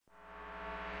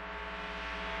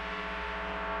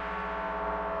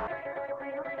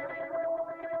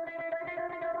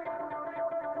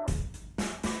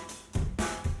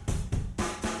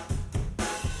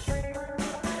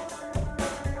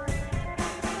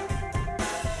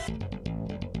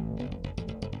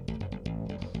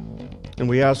And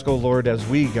we ask, O Lord, as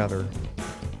we gather,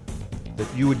 that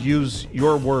you would use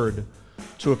your word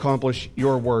to accomplish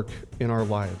your work in our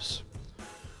lives.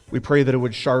 We pray that it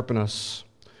would sharpen us.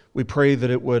 We pray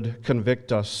that it would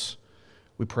convict us.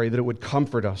 We pray that it would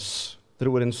comfort us, that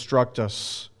it would instruct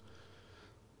us.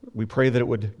 We pray that it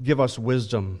would give us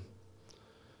wisdom.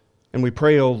 And we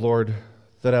pray, O Lord,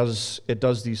 that as it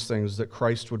does these things, that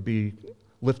Christ would be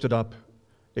lifted up,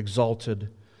 exalted,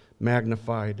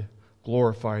 magnified,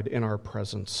 glorified in our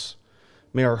presence.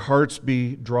 May our hearts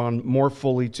be drawn more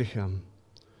fully to him.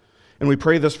 And we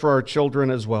pray this for our children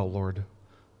as well, Lord,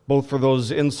 both for those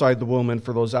inside the womb and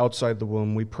for those outside the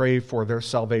womb. We pray for their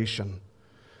salvation.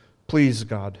 Please,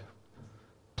 God,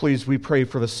 please, we pray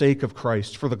for the sake of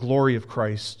Christ, for the glory of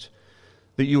Christ,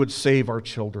 that you would save our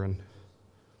children.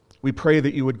 We pray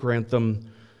that you would grant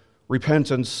them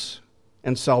repentance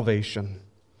and salvation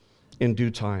in due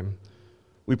time.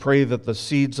 We pray that the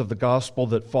seeds of the gospel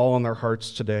that fall on their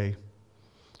hearts today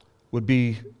would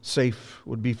be safe,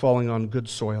 would be falling on good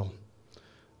soil,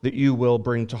 that you will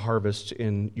bring to harvest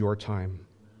in your time.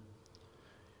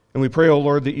 And we pray, O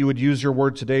Lord, that you would use your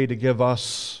word today to give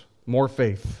us more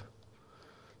faith,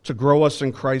 to grow us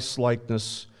in Christ's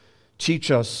likeness.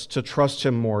 Teach us to trust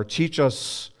him more. Teach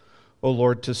us, O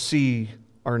Lord, to see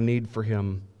our need for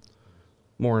him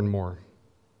more and more,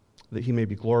 that he may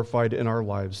be glorified in our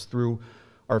lives through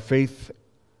our faith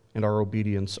and our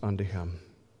obedience unto him.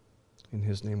 In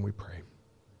his name we pray.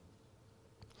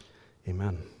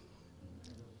 Amen.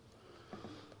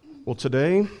 Well,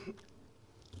 today,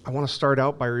 I want to start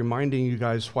out by reminding you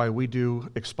guys why we do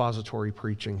expository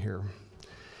preaching here.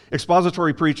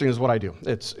 Expository preaching is what I do.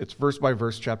 It's verse by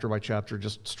verse, chapter by chapter,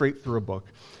 just straight through a book.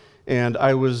 And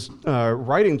I was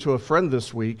writing to a friend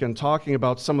this week and talking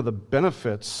about some of the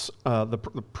benefits, the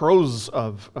pros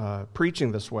of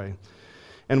preaching this way.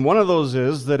 And one of those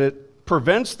is that it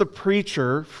prevents the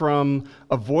preacher from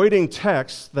avoiding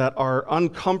texts that are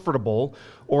uncomfortable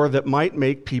or that might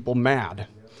make people mad.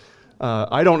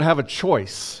 I don't have a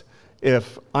choice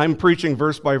if I'm preaching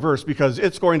verse by verse, because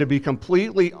it's going to be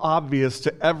completely obvious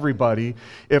to everybody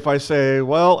if I say,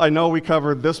 well, I know we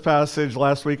covered this passage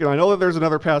last week, and I know that there's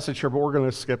another passage here, but we're going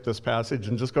to skip this passage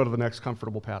and just go to the next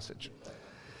comfortable passage.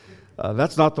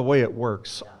 That's not the way it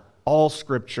works. All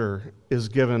Scripture is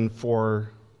given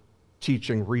for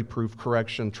teaching, reproof,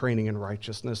 correction, training in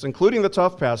righteousness, including the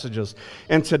tough passages.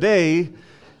 And today,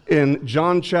 in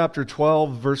John chapter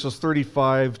 12, verses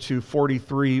 35 to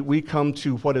 43, we come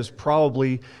to what is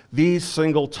probably the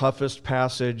single toughest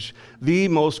passage, the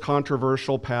most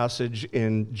controversial passage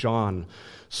in John.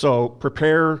 So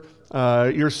prepare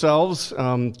yourselves,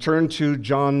 turn to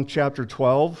John chapter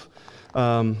 12,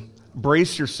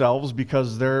 brace yourselves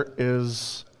because there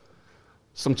is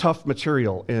some tough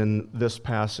material in this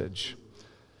passage.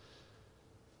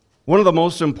 One of the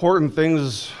most important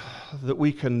things that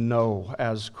we can know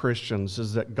as Christians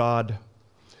is that God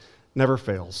never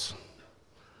fails.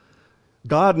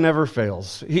 God never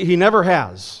fails. He never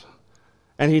has,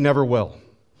 and he never will.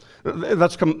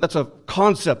 That's a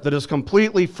concept that is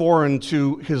completely foreign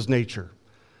to his nature.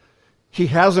 He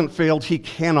hasn't failed. He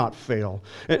cannot fail.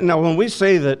 Now, when we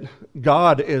say that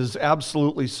God is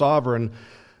absolutely sovereign,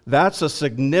 that's a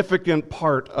significant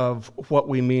part of what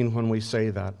we mean when we say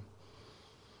that.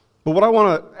 But what I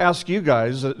want to ask you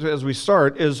guys as we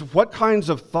start is, what kinds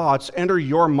of thoughts enter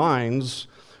your minds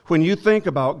when you think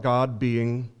about God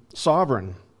being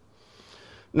sovereign?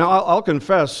 Now, I'll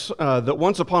confess that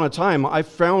once upon a time, I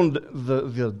found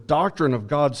the doctrine of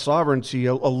God's sovereignty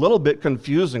a little bit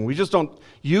confusing. We just don't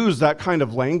use that kind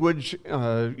of language,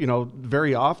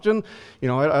 very often. I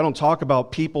don't talk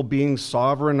about people being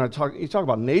sovereign. You talk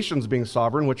about nations being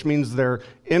sovereign, which means they're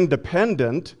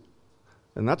independent.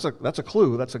 And that's a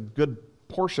clue. That's a good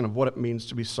portion of what it means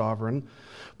to be sovereign.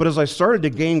 But as I started to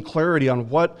gain clarity on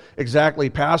what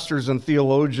exactly pastors and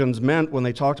theologians meant when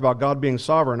they talked about God being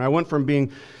sovereign, I went from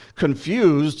being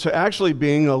confused to actually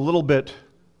being a little bit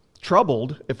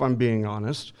troubled, if I'm being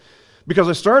honest, because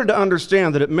I started to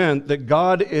understand that it meant that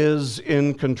God is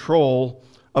in control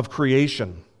of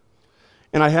creation.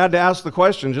 And I had to ask the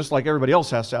question, just like everybody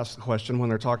else has to ask the question when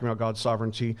they're talking about God's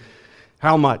sovereignty,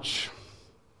 how much?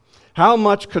 How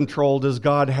much control does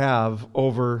God have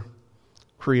over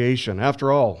creation?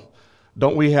 After all,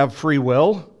 don't we have free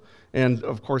will? And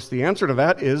of course, the answer to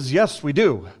that is yes, we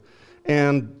do.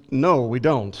 And no, we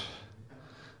don't.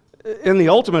 In the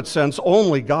ultimate sense,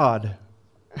 only God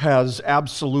has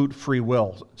absolute free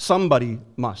will. Somebody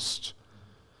must.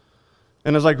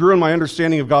 And as I grew in my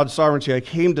understanding of God's sovereignty, I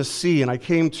came to see and I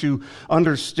came to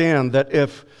understand that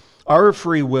if our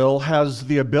free will has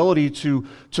the ability to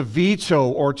veto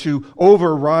or to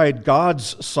override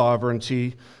God's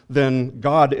sovereignty, then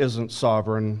God isn't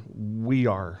sovereign, we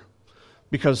are.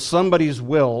 Because somebody's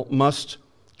will must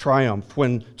triumph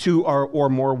when two or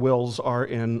more wills are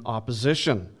in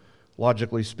opposition,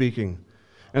 logically speaking.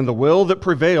 And the will that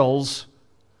prevails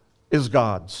is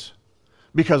God's,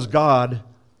 because God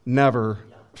never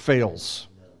fails.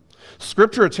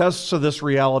 Scripture attests to this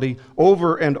reality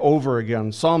over and over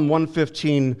again. Psalm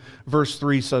 115, verse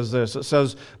 3 says this. It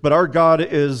says, "But our God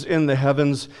is in the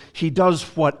heavens. He does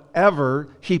whatever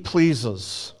He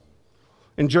pleases."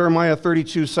 In Jeremiah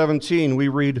 32:17, we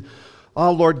read, "Ah,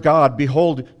 Lord God,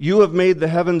 behold, you have made the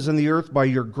heavens and the earth by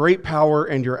your great power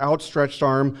and your outstretched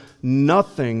arm.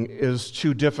 Nothing is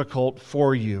too difficult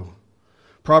for you."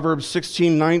 Proverbs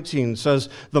 16:19 says,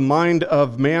 "The mind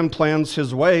of man plans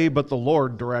his way, but the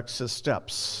Lord directs his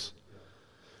steps."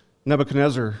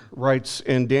 Nebuchadnezzar writes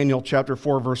in Daniel chapter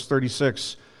 4, verse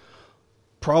 36,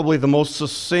 probably the most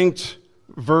succinct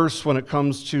verse when it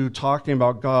comes to talking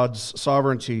about God's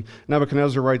sovereignty.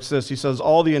 Nebuchadnezzar writes this. He says,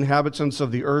 "All the inhabitants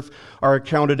of the earth are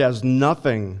accounted as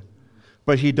nothing,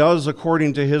 but He does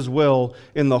according to His will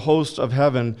in the host of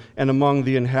heaven and among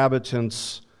the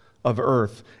inhabitants of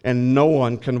earth, and no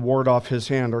one can ward off His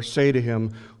hand or say to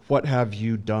Him, 'What have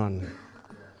you done?'"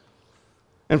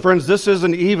 And friends, this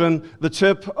isn't even the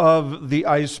tip of the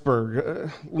iceberg.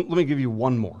 Let me give you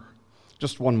one more,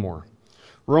 just one more.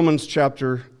 Romans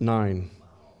chapter 9,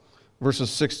 verses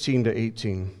 16 to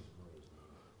 18,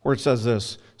 where it says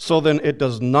this, "So then it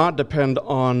does not depend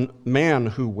on man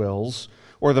who wills,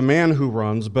 or the man who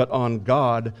runs, but on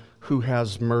God who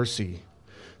has mercy.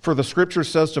 For the Scripture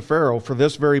says to Pharaoh, 'For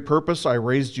this very purpose I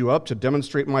raised you up to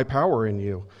demonstrate my power in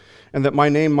you, and that my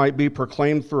name might be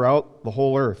proclaimed throughout the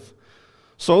whole earth.'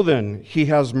 So then, He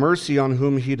has mercy on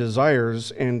whom He desires,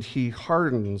 and He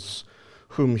hardens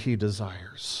whom He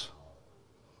desires."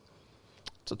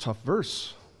 It's a tough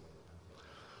verse.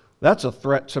 That's a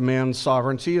threat to man's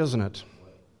sovereignty, isn't it?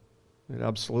 It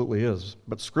absolutely is.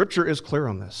 But Scripture is clear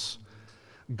on this.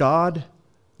 God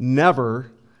never,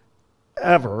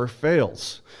 ever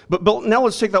fails. But now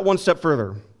let's take that one step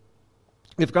further.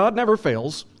 If God never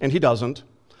fails, and He doesn't,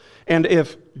 and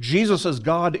if Jesus is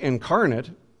God incarnate,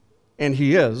 and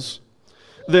He is,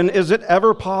 then is it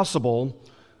ever possible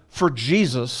for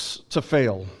Jesus to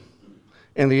fail?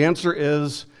 And the answer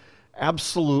is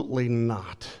absolutely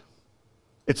not.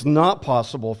 It's not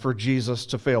possible for Jesus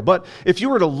to fail. But if you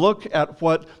were to look at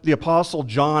what the Apostle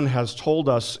John has told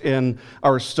us in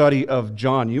our study of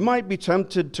John, you might be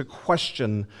tempted to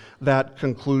question that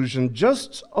conclusion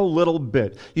just a little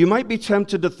bit. You might be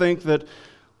tempted to think that,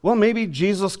 well, maybe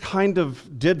Jesus kind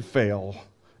of did fail.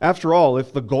 After all,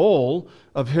 if the goal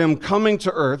of Him coming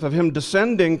to earth, of Him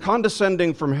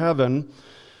condescending from heaven,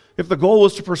 if the goal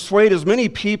was to persuade as many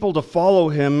people to follow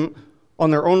Him on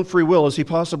their own free will as He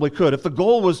possibly could, if the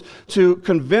goal was to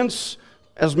convince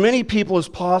as many people as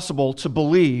possible to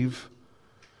believe,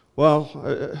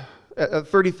 well, at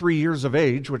 33 years of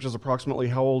age, which is approximately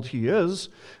how old He is,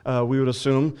 we would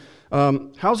assume,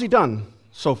 how's He done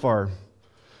so far?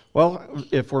 Well,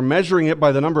 if we're measuring it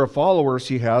by the number of followers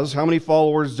He has, how many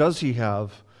followers does He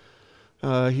have?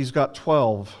 He's got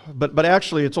 12. But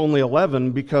actually it's only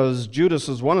 11 because Judas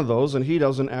is one of those and he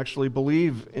doesn't actually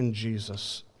believe in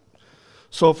Jesus.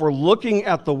 So if we're looking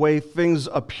at the way things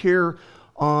appear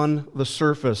on the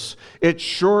surface, it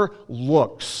sure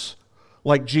looks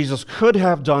like Jesus could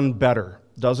have done better,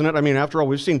 doesn't it? I mean, after all,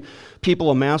 we've seen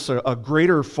people amass a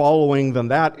greater following than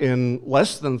that in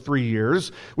less than 3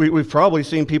 years. We've probably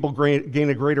seen people gain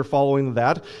a greater following than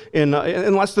that in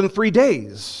less than 3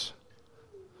 days.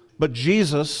 But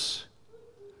Jesus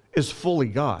is fully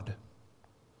God,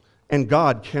 and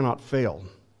God cannot fail.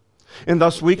 And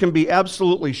thus we can be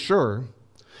absolutely sure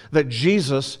that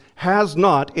Jesus has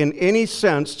not, in any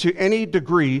sense, to any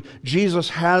degree, Jesus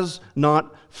has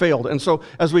not failed. And so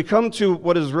as we come to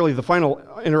what is really the final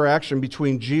interaction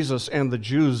between Jesus and the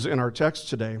Jews in our text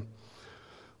today,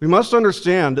 we must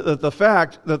understand that the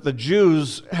fact that the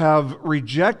Jews have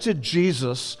rejected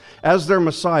Jesus as their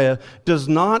Messiah does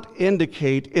not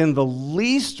indicate in the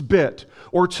least bit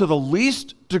or to the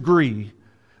least degree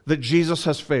that Jesus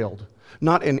has failed,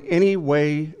 not in any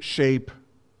way, shape,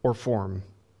 or form.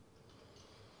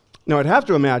 Now, I'd have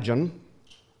to imagine,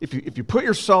 if you put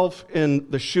yourself in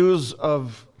the shoes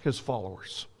of His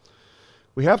followers,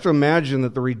 we have to imagine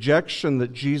that the rejection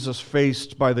that Jesus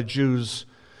faced by the Jews,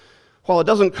 while it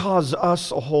doesn't cause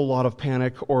us a whole lot of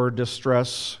panic or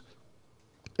distress,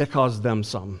 it caused them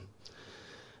some.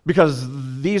 because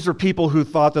these are people who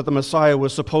thought that the Messiah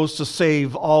was supposed to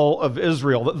save all of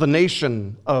Israel, the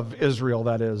nation of Israel,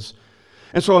 that is.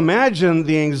 And so imagine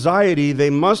the anxiety they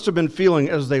must have been feeling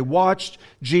as they watched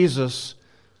Jesus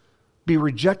be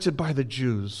rejected by the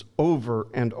Jews over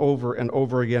and over and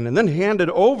over again, and then handed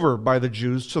over by the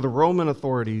Jews to the Roman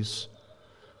authorities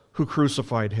who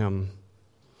crucified him.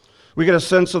 We get a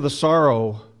sense of the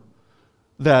sorrow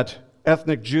that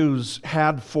ethnic Jews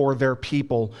had for their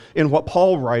people in what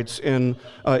Paul writes in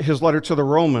his letter to the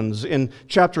Romans. In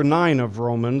chapter 9 of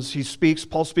Romans,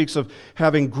 Paul speaks of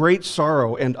having great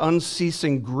sorrow and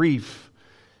unceasing grief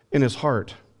in his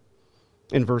heart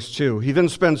in verse 2. He then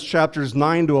spends chapters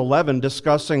 9 to 11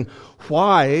 discussing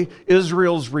why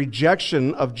Israel's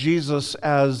rejection of Jesus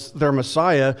as their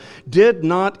Messiah did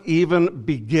not even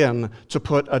begin to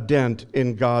put a dent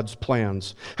in God's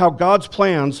plans. How God's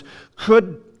plans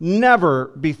could never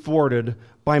be thwarted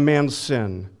by man's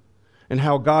sin, and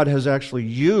how God has actually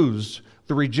used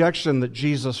the rejection that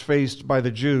Jesus faced by the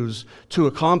Jews to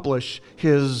accomplish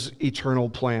his eternal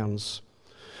plans.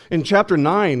 In chapter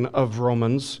 9 of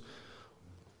Romans,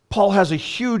 Paul has a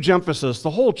huge emphasis.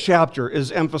 The whole chapter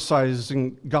is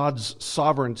emphasizing God's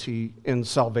sovereignty in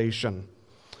salvation.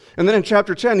 And then in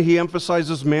chapter 10, he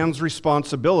emphasizes man's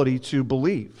responsibility to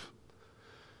believe,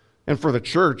 and for the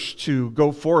church to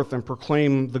go forth and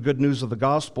proclaim the good news of the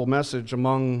gospel message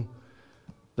among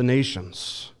the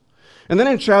nations. And then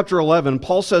in chapter 11,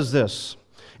 Paul says this,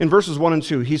 in verses 1 and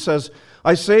 2, he says,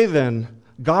 "I say then,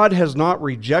 God has not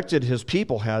rejected his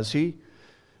people, has he?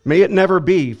 May it never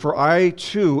be, for I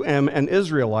too am an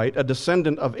Israelite, a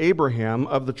descendant of Abraham,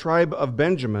 of the tribe of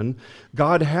Benjamin.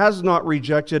 God has not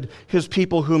rejected his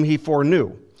people whom he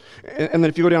foreknew." And then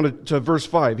if you go down to verse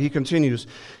 5, he continues.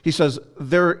 He says,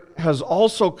 "There has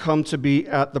also come to be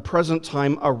at the present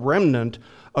time a remnant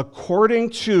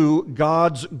according to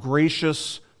God's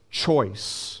gracious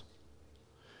choice."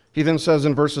 He then says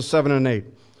in verses 7 and 8,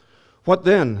 "What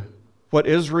then? What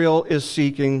Israel is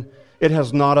seeking, it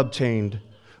has not obtained.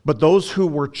 But those who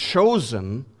were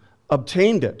chosen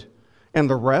obtained it, and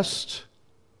the rest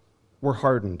were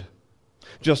hardened.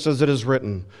 Just as it is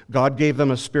written, God gave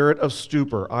them a spirit of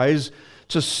stupor, eyes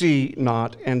to see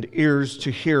not, and ears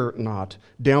to hear not,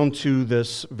 down to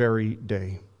this very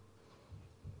day."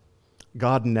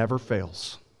 God never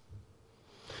fails.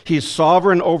 He's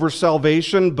sovereign over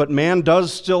salvation, but man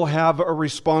does still have a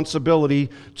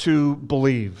responsibility to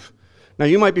believe. Now,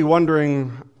 you might be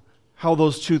wondering how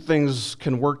those two things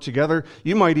can work together.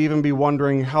 You might even be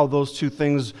wondering how those two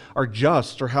things are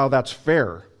just or how that's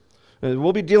fair.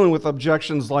 We'll be dealing with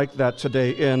objections like that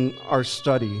today in our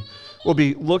study. We'll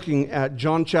be looking at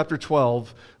John chapter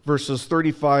 12, verses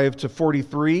 35 to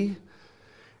 43.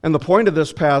 And the point of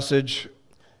this passage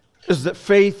is that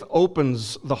faith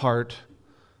opens the heart,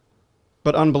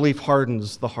 but unbelief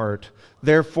hardens the heart.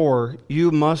 Therefore,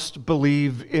 you must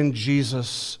believe in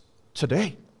Jesus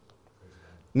today.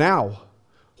 Now,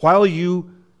 while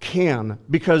you can,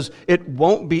 because it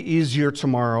won't be easier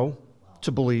tomorrow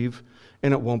to believe,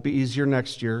 and it won't be easier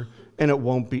next year, and it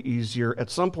won't be easier at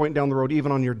some point down the road,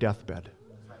 even on your deathbed.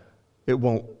 It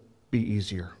won't be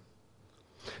easier.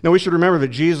 Now, we should remember that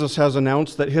Jesus has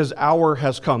announced that his hour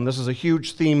has come. This is a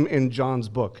huge theme in John's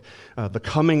book, the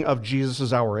coming of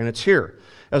Jesus' hour, and it's here,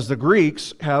 as the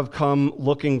Greeks have come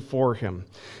looking for him.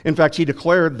 In fact, he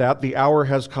declared that the hour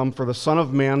has come for the Son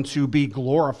of Man to be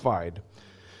glorified.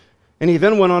 And he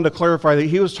then went on to clarify that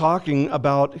he was talking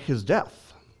about his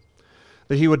death,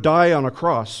 that he would die on a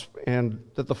cross, and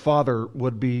that the Father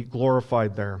would be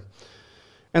glorified there.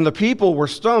 And the people were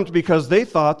stumped because they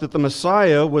thought that the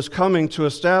Messiah was coming to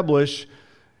establish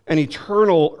an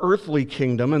eternal earthly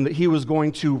kingdom and that he was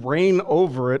going to reign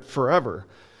over it forever.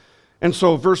 And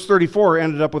so verse 34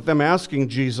 ended up with them asking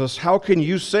Jesus, "How can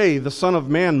you say the Son of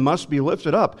Man must be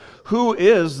lifted up? Who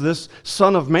is this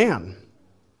Son of Man?"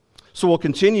 So we'll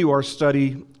continue our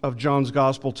study of John's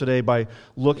Gospel today by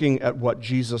looking at what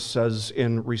Jesus says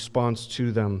in response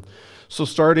to them. So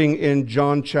starting in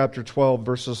John chapter 12,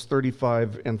 verses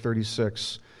 35 and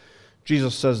 36,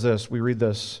 Jesus says this, we read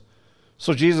this.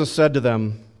 "So Jesus said to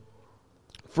them,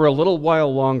 'For a little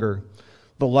while longer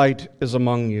the light is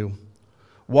among you.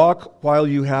 Walk while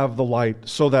you have the light,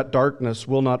 so that darkness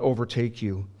will not overtake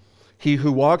you. He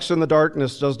who walks in the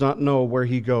darkness does not know where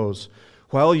he goes.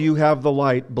 While you have the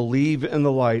light, believe in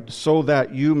the light, so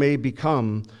that you may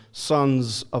become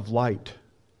sons of light.'"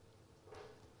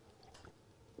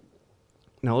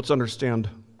 Now let's understand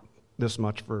this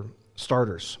much for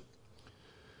starters.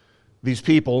 These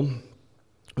people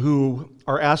who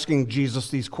are asking Jesus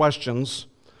these questions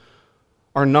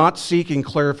are not seeking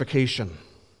clarification.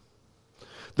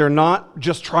 They're not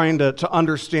just trying to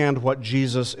understand what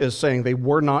Jesus is saying. They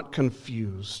were not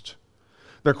confused.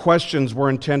 Their questions were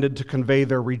intended to convey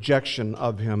their rejection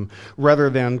of him rather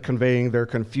than conveying their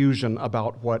confusion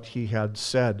about what he had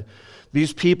said.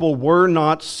 These people were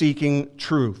not seeking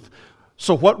truth.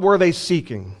 So what were they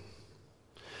seeking?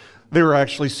 They were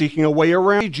actually seeking a way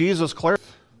around Jesus' clarity.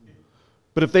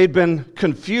 But if they'd been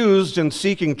confused and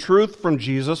seeking truth from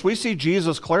Jesus, we see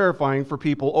Jesus clarifying for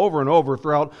people over and over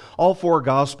throughout all four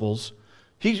Gospels.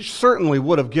 He certainly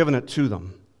would have given it to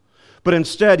them. But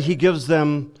instead, he gives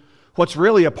them what's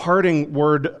really a parting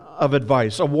word of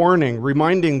advice, a warning,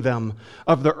 reminding them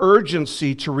of the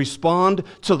urgency to respond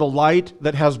to the light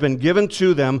that has been given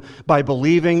to them by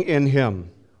believing in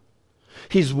him.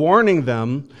 He's warning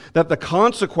them that the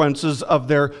consequences of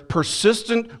their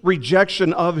persistent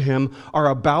rejection of him are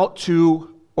about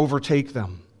to overtake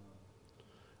them,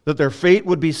 that their fate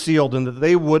would be sealed and that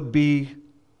they would be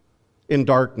in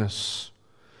darkness,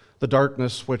 the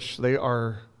darkness which they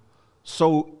are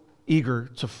so eager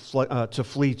to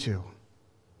flee to.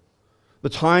 The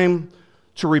time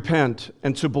to repent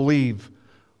and to believe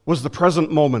was the present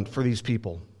moment for these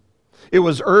people. It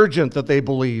was urgent that they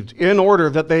believed in order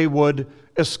that they would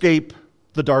escape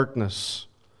the darkness.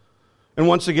 And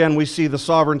once again, we see the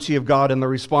sovereignty of God and the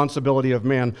responsibility of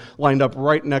man lined up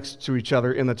right next to each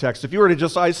other in the text. If you were to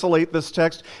just isolate this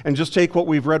text and just take what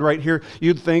we've read right here,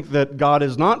 you'd think that God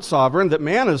is not sovereign, that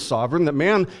man is sovereign, that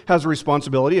man has a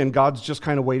responsibility, and God's just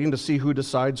kind of waiting to see who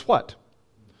decides what.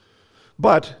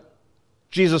 But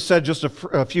Jesus said just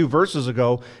a few verses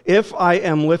ago, "If I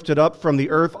am lifted up from the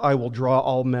earth, I will draw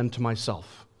all men to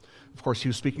myself." Of course, he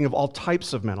was speaking of all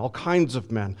types of men, all kinds of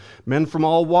men, men from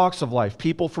all walks of life,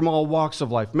 people from all walks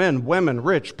of life, men, women,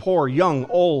 rich, poor, young,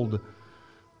 old,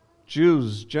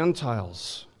 Jews,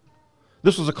 Gentiles.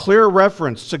 This was a clear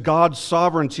reference to God's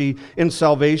sovereignty in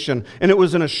salvation, and it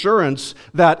was an assurance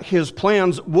that his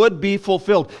plans would be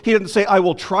fulfilled. He didn't say, "I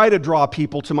will try to draw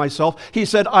people to myself." He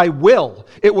said, "I will."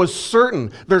 It was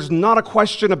certain. There's not a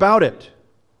question about it.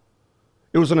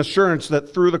 It was an assurance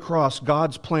that through the cross,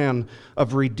 God's plan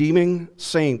of redeeming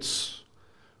saints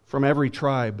from every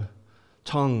tribe,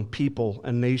 tongue, people,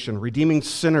 and nation, redeeming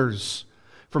sinners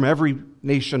from every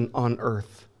nation on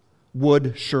earth,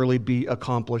 would surely be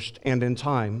accomplished and in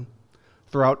time,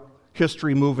 throughout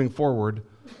history moving forward,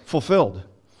 fulfilled.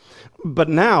 But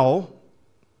now,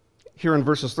 here in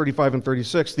verses 35 and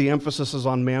 36, the emphasis is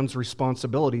on man's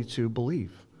responsibility to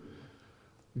believe.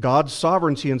 God's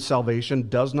sovereignty in salvation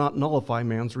does not nullify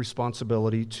man's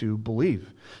responsibility to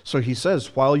believe. So he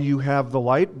says, while you have the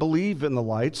light, believe in the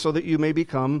light so that you may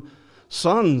become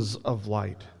sons of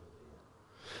light.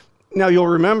 Now you'll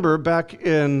remember back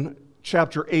in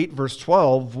chapter 8, verse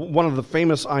 12, one of the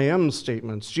famous I am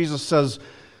statements. Jesus says,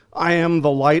 "I am the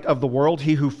light of the world.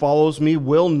 He who follows me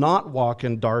will not walk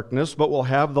in darkness, but will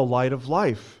have the light of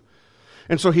life."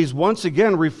 And so he's once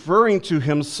again referring to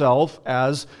himself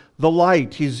as the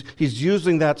light. He's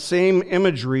using that same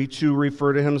imagery to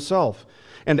refer to himself.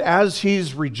 And as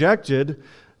he's rejected,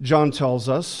 John tells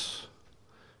us,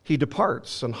 he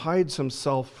departs and hides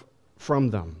himself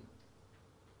from them.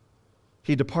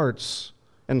 He departs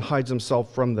and hides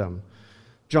himself from them.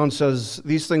 John says,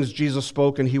 these things Jesus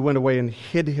spoke, and he went away and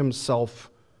hid himself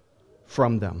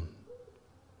from them.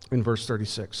 In verse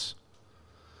 36.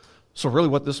 So really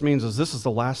what this means is this is the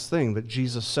last thing that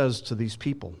Jesus says to these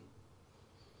people.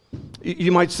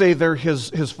 You might say they're his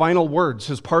final words,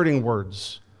 his parting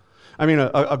words. I mean,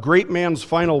 a great man's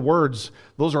final words,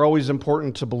 those are always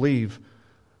important to believe.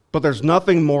 But there's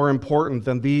nothing more important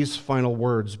than these final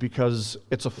words because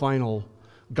it's a final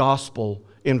gospel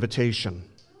invitation.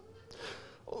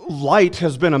 Light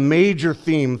has been a major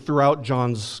theme throughout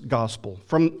John's gospel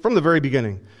from the very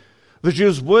beginning. The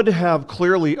Jews would have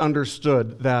clearly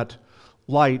understood that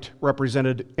light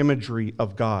represented imagery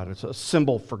of God. It's a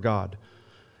symbol for God.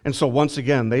 And so once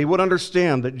again, they would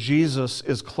understand that Jesus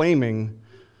is claiming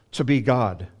to be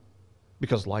God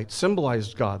because light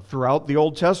symbolized God throughout the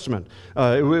Old Testament.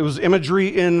 It was imagery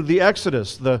in the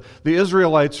Exodus. The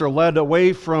Israelites are led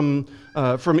away from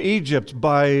Egypt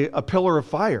by a pillar of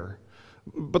fire.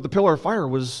 But the pillar of fire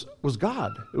was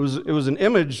God. It was an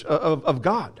image of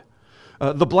God.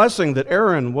 The blessing that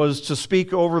Aaron was to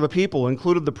speak over the people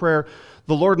included the prayer,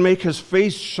 "The Lord make his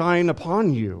face shine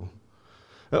upon you."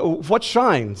 What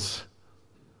shines?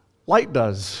 Light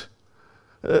does.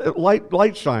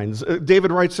 Light shines.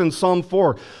 David writes in Psalm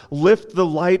 4, "Lift the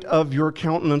light of your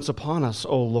countenance upon us,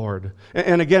 O Lord."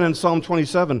 And again in Psalm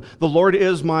 27, "The Lord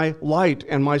is my light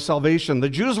and my salvation." The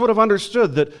Jews would have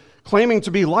understood that claiming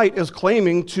to be light is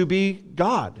claiming to be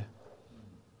God.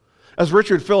 As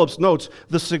Richard Phillips notes,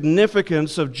 the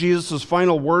significance of Jesus'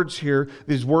 final words here,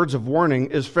 these words of warning,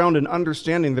 is found in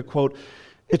understanding that, quote,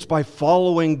 it's by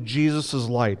following Jesus'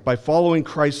 light, by following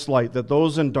Christ's light, that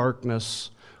those in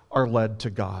darkness are led to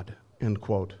God, end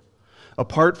quote.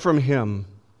 Apart from Him,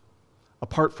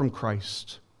 apart from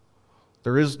Christ,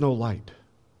 there is no light.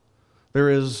 There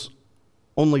is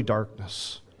only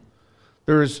darkness.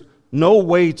 There is no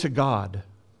way to God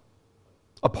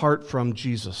apart from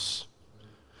Jesus.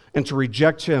 And to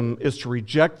reject Him is to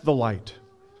reject the light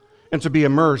and to be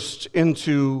immersed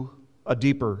into a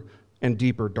deeper and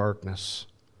deeper darkness.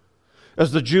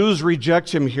 As the Jews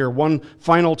reject Him here one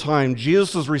final time,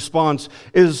 Jesus' response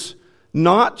is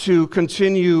not to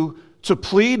continue to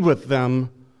plead with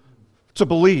them to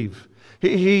believe.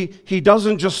 He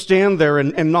doesn't just stand there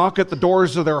and knock at the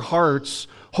doors of their hearts,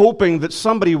 hoping that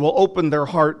somebody will open their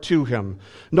heart to Him.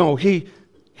 No, He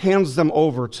hands them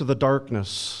over to the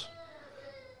darkness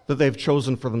that they've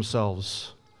chosen for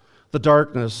themselves, the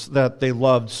darkness that they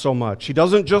loved so much. He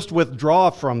doesn't just withdraw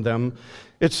from them.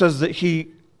 It says that He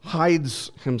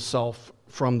hides Himself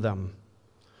from them.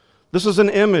 This is an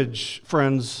image,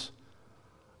 friends,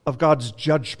 of God's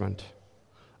judgment,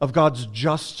 of God's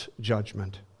just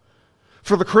judgment.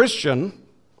 For the Christian,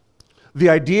 the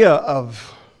idea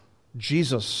of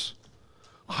Jesus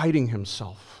hiding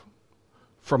Himself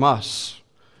from us,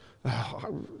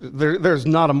 there's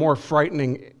not a more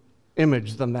frightening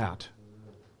image than that.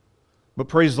 But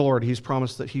praise the Lord, He's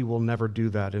promised that He will never do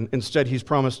that. And instead, He's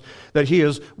promised that He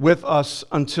is with us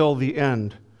until the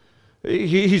end.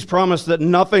 He's promised that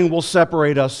nothing will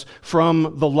separate us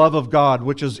from the love of God,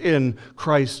 which is in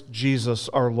Christ Jesus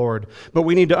our Lord. But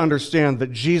we need to understand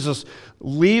that Jesus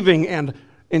leaving and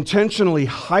intentionally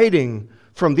hiding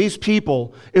from these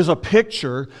people is a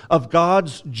picture of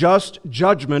God's just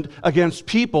judgment against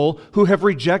people who have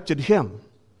rejected Him.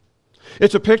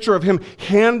 It's a picture of Him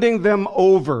handing them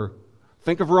over.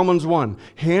 Think of Romans 1,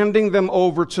 handing them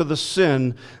over to the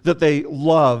sin that they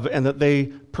love and that they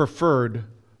preferred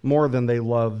more than they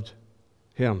loved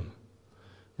Him.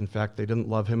 In fact, they didn't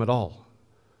love Him at all.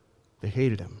 They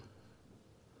hated Him.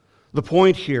 The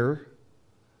point here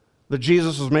that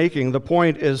Jesus is making, the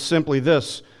point is simply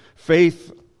this: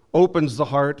 faith opens the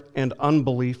heart and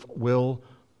unbelief will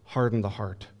harden the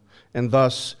heart. And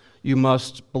thus, you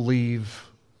must believe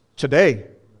today,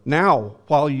 now,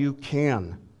 while you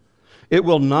can. It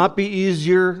will not be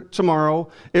easier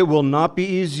tomorrow. It will not be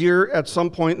easier at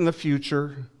some point in the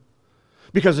future.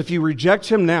 Because if you reject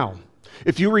Him now,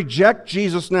 if you reject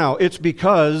Jesus now, it's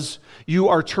because you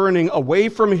are turning away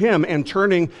from Him and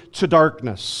turning to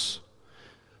darkness.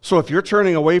 So if you're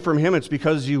turning away from Him, it's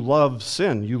because you love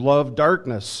sin, you love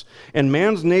darkness. And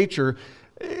man's nature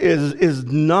is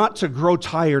not to grow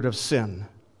tired of sin.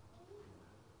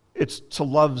 It's to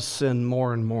love sin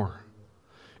more and more.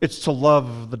 It's to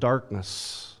love the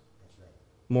darkness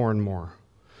more and more.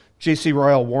 J.C.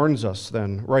 Ryle warns us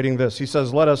then, writing this. He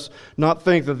says, "Let us not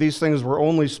think that these things were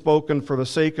only spoken for the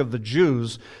sake of the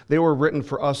Jews. They were written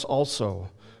for us also,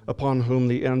 upon whom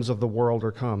the ends of the world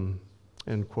are come."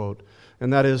 End quote.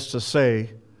 And that is to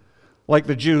say, like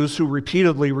the Jews who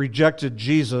repeatedly rejected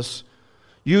Jesus,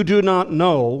 you do not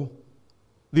know,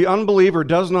 the unbeliever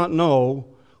does not know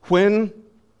when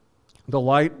the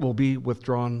light will be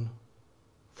withdrawn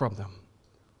from them.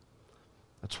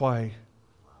 That's why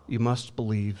you must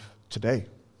believe today.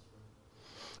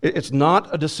 It's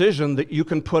not a decision that you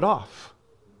can put off.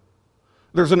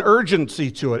 There's an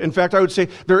urgency to it. In fact, I would say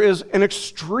there is an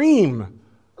extreme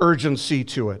urgency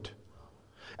to it.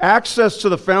 Access to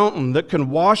the fountain that can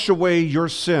wash away your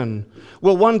sin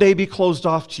will one day be closed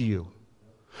off to you.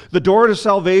 The door to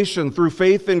salvation through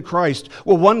faith in Christ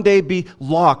will one day be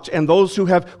locked, and those who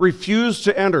have refused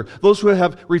to enter, those who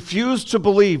have refused to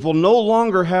believe, will no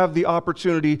longer have the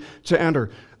opportunity to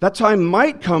enter. That time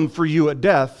might come for you at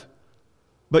death,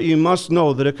 but you must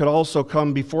know that it could also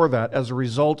come before that as a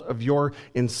result of your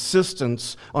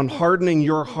insistence on hardening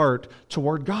your heart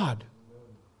toward God.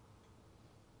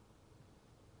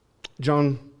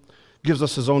 John gives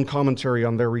us his own commentary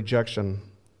on their rejection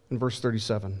in verse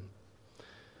 37.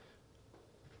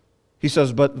 He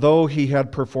says, "But though He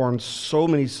had performed so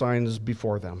many signs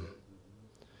before them,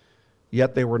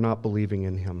 yet they were not believing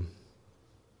in Him."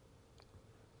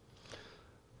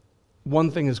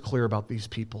 One thing is clear about these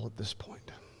people at this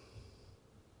point.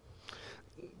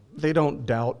 They don't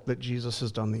doubt that Jesus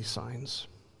has done these signs.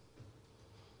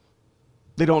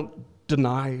 They don't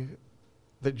deny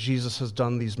that Jesus has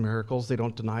done these miracles. They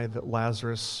don't deny that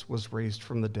Lazarus was raised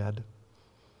from the dead.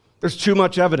 There's too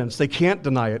much evidence. They can't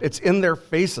deny it. It's in their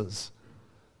faces.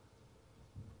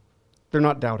 They're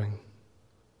not doubting.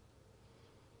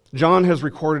 John has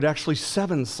recorded actually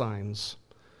 7 signs.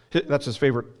 That's his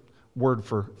favorite word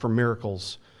for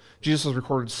miracles. Jesus has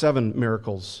recorded 7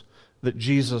 miracles that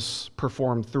Jesus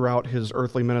performed throughout his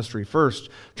earthly ministry. First,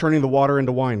 turning the water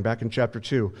into wine, back in chapter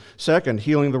 2. Second,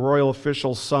 healing the royal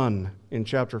official's son in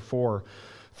chapter 4.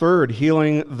 Third,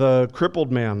 healing the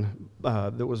crippled man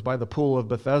that was by the pool of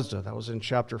Bethesda. That was in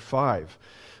chapter 5.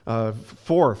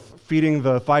 Fourth, feeding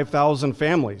the 5,000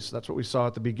 families. That's what we saw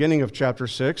at the beginning of chapter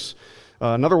 6.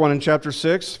 Another one in chapter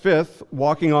 6. Fifth,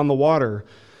 walking on the water.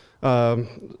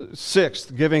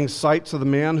 Sixth, giving sight to the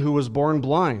man who was born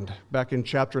blind, back in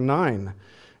chapter 9.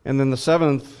 And then the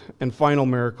 7th and final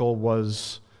miracle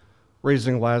was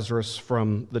raising Lazarus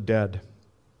from the dead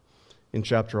in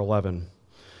chapter 11.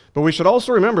 But we should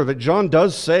also remember that John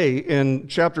does say in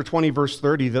chapter 20, verse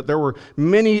 30, that there were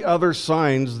many other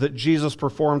signs that Jesus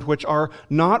performed which are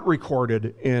not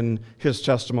recorded in his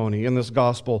testimony, in this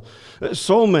gospel.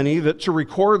 So many that to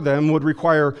record them would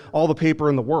require all the paper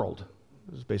in the world,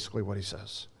 is basically what he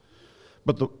says.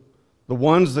 But the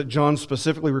ones that John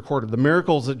specifically recorded, the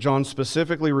miracles that John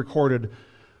specifically recorded,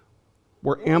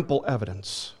 were ample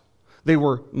evidence. They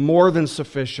were more than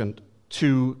sufficient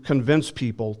to convince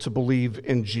people to believe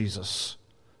in Jesus.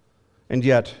 And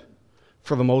yet,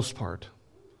 for the most part,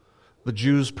 the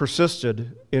Jews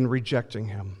persisted in rejecting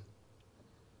him.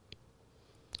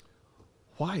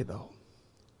 Why, though?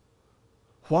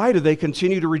 Why did they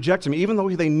continue to reject him, even though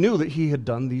they knew that he had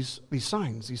done these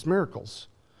signs, these miracles?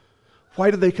 Why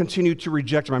did they continue to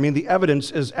reject him? I mean, the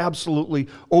evidence is absolutely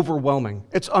overwhelming.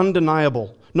 It's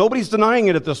undeniable. Nobody's denying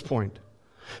it at this point.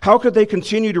 How could they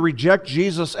continue to reject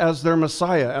Jesus as their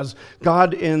Messiah, as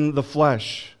God in the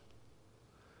flesh?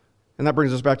 And that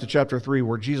brings us back to chapter 3,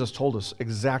 where Jesus told us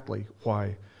exactly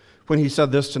why. When he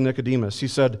said this to Nicodemus, he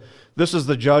said, "This is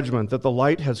the judgment, that the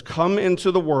light has come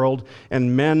into the world,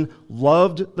 and men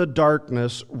loved the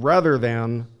darkness rather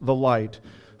than the light,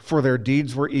 for their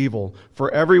deeds were evil. For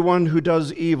everyone who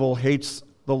does evil hates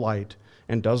the light,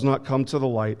 and does not come to the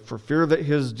light, for fear that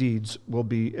his deeds will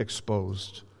be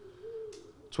exposed."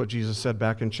 That's what Jesus said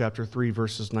back in chapter 3,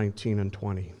 verses 19 and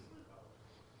 20.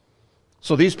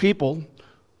 So these people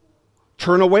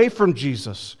turn away from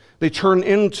Jesus. They turn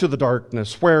into the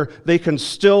darkness where they can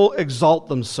still exalt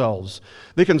themselves.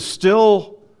 They can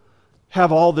still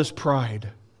have all this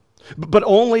pride, but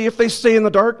only if they stay in the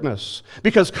darkness,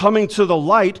 because coming to the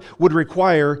light would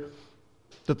require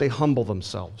that they humble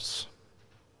themselves.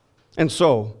 And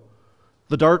so,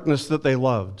 the darkness that they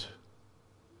loved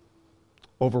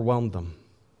overwhelmed them,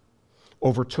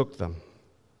 overtook them.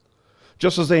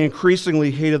 Just as they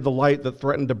increasingly hated the light that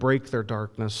threatened to break their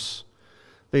darkness,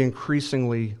 they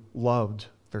increasingly loved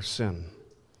their sin.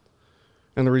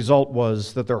 And the result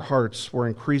was that their hearts were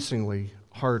increasingly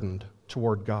hardened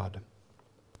toward God,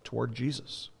 toward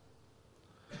Jesus.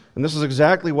 And this is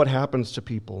exactly what happens to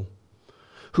people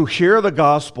who hear the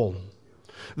gospel.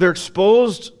 They're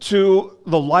exposed to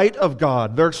the light of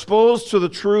God. They're exposed to the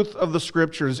truth of the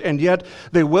Scriptures, and yet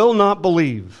they will not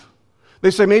believe.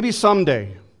 They say, maybe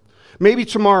someday, maybe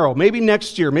tomorrow, maybe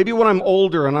next year, maybe when I'm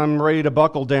older and I'm ready to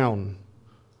buckle down.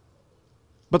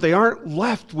 But they aren't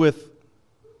left with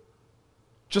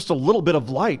just a little bit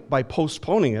of light by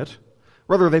postponing it.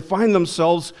 Rather, they find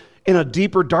themselves in a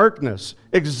deeper darkness,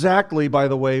 exactly, by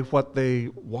the way, what they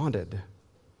wanted.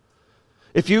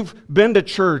 If you've been to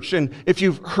church and if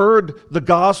you've heard the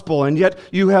gospel and yet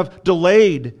you have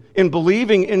delayed in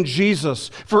believing in Jesus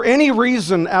for any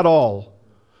reason at all,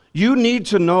 you need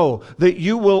to know that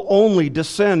you will only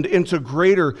descend into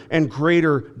greater and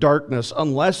greater darkness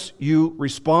unless you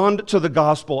respond to the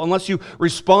gospel, unless you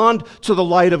respond to the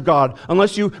light of God,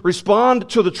 unless you respond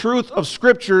to the truth of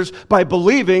Scriptures by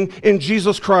believing in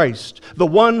Jesus Christ, the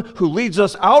one who leads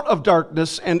us out of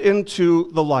darkness and into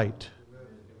the light.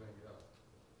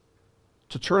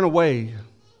 To turn away,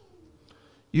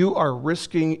 you are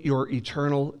risking your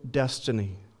eternal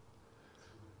destiny,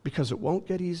 because it won't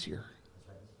get easier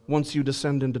once you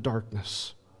descend into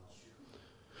darkness.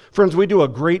 Friends, we do a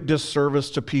great disservice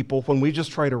to people when we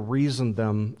just try to reason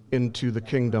them into the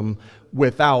kingdom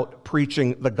without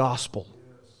preaching the gospel.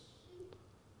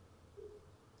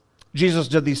 Jesus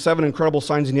did these 7 incredible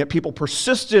signs, and yet people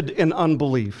persisted in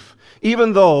unbelief,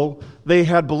 even though they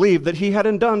had believed that he had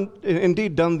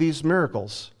indeed done these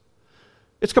miracles.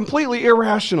 It's completely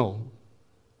irrational,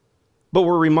 but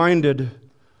we're reminded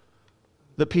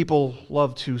that people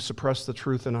love to suppress the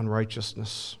truth in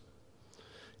unrighteousness.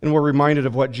 And we're reminded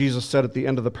of what Jesus said at the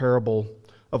end of the parable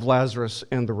of Lazarus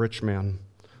and the rich man.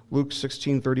 Luke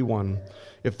 16:31,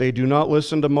 "If they do not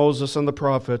listen to Moses and the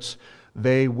prophets,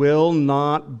 they will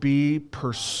not be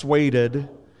persuaded,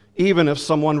 even if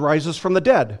someone rises from the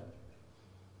dead."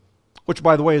 which,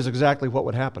 by the way, is exactly what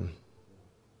would happen.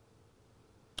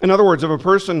 In other words, if a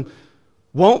person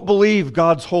won't believe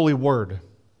God's holy word,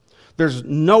 there's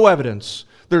no evidence,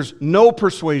 there's no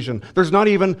persuasion, there's not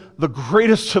even the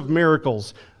greatest of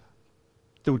miracles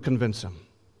that would convince him.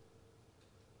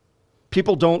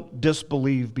 People don't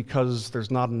disbelieve because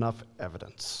there's not enough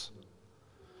evidence.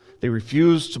 They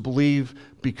refuse to believe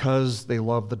because they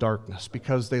love the darkness,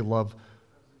 because they love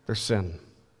their sin.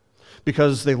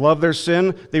 Because they love their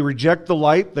sin, they reject the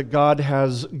light that God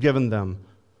has given them.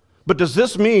 But does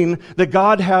this mean that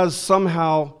God has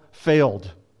somehow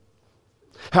failed?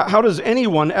 How does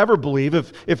anyone ever believe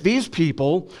if these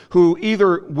people who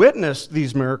either witnessed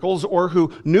these miracles or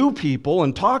who knew people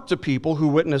and talked to people who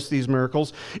witnessed these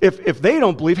miracles, if they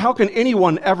don't believe, how can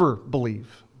anyone ever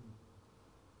believe?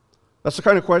 That's the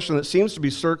kind of question that seems to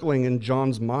be circling in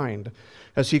John's mind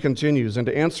as he continues. And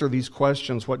to answer these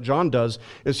questions, what John does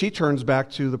is he turns back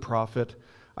to the prophet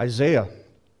Isaiah.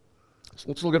 So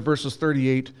let's look at verses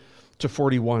 38 to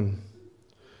 41,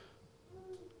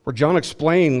 where John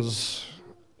explains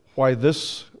why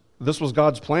this was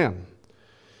God's plan.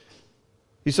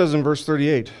 He says in verse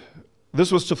 38,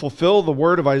 "This was to fulfill the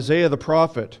word of Isaiah the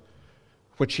prophet,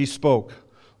 which he spoke.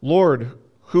 Lord,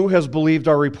 who has believed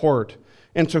our report?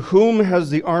 And to whom has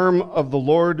the arm of the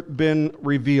Lord been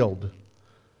revealed?"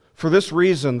 For this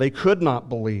reason they could not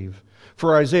believe.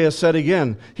 For Isaiah said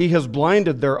again, "He has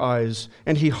blinded their eyes,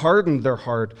 and he hardened their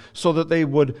heart, so that they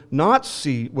would not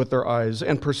see with their eyes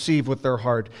and perceive with their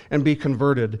heart and be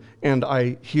converted, and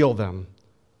I heal them."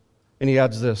 And he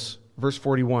adds this, verse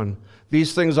 41,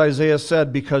 "These things Isaiah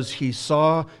said because he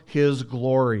saw his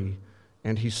glory,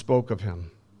 and he spoke of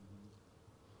him."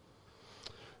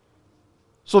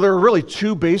 So there are really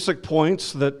two basic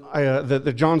points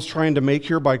that John's trying to make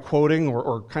here by quoting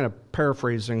or kind of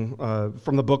paraphrasing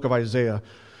from the book of Isaiah.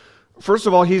 First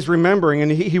of all, he's remembering, and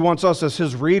he wants us as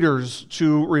his readers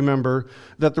to remember,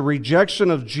 that the rejection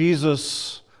of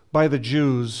Jesus by the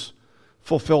Jews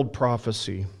fulfilled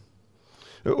prophecy.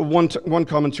 One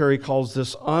commentary calls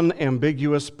this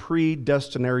unambiguous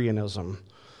predestinarianism.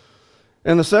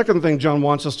 And the second thing John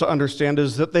wants us to understand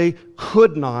is that they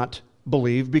could not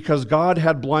believe because God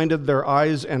had blinded their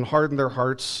eyes and hardened their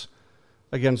hearts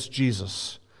against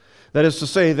Jesus. That is to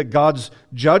say that God's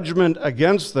judgment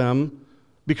against them,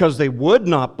 because they would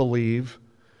not believe,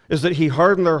 is that he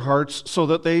hardened their hearts so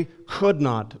that they could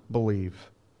not believe.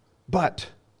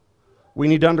 But we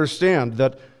need to understand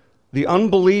that the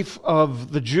unbelief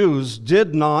of the Jews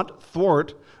did not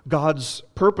thwart God's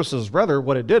purposes. Rather,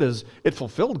 what it did is it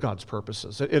fulfilled God's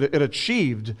purposes. It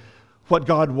achieved what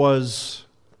God was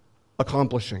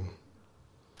accomplishing.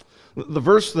 The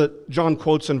verse that John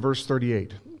quotes in verse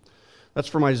 38, that's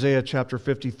from Isaiah chapter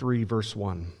 53, verse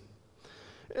 1.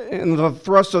 And the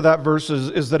thrust of that verse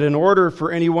is that in order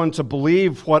for anyone to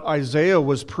believe what Isaiah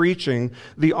was preaching,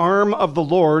 the arm of the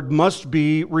Lord must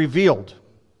be revealed.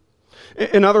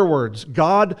 In other words,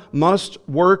 God must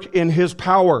work in his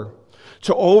power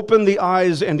to open the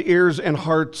eyes and ears and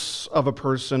hearts of a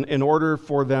person in order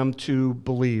for them to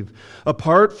believe.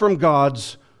 Apart from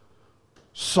God's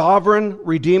sovereign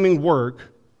redeeming work,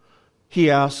 he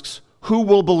asks, who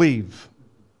will believe?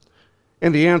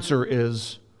 And the answer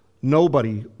is,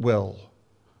 nobody will.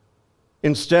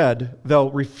 Instead,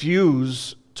 they'll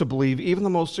refuse to believe even the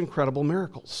most incredible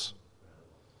miracles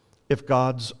if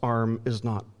God's arm is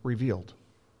not revealed.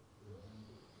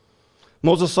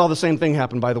 Moses saw the same thing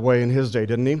happen, by the way, in his day,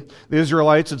 didn't he? The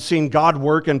Israelites had seen God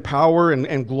work in power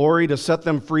and glory to set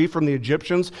them free from the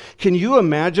Egyptians. Can you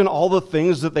imagine all the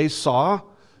things that they saw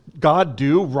God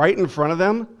do right in front of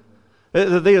them?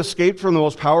 That they escaped from the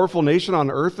most powerful nation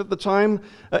on earth at the time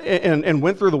and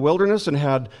went through the wilderness and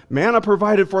had manna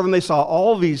provided for them. They saw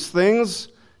all these things,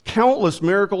 countless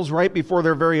miracles right before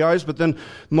their very eyes. But then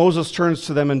Moses turns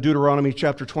to them in Deuteronomy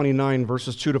chapter 29,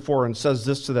 verses 2 to 4, and says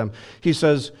this to them. He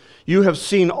says, "You have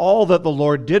seen all that the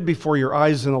Lord did before your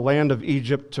eyes in the land of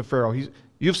Egypt to Pharaoh."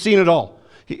 You've seen it all.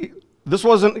 This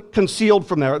wasn't concealed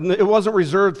from there. It wasn't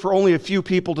reserved for only a few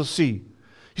people to see.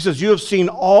 He says, "You have seen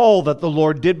all that the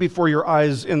Lord did before your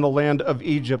eyes in the land of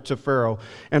Egypt to Pharaoh,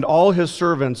 and all his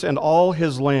servants and all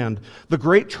his land, the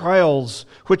great trials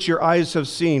which your eyes have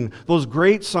seen, those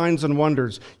great signs and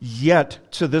wonders. Yet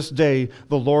to this day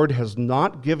the Lord has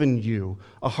not given you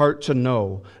a heart to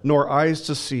know, nor eyes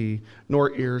to see,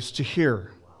 nor ears to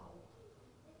hear."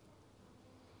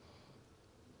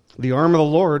 The arm of the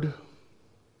Lord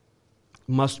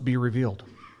must be revealed.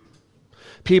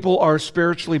 People are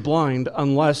spiritually blind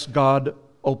unless God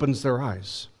opens their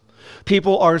eyes.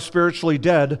 People are spiritually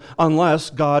dead unless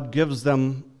God gives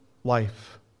them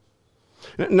life.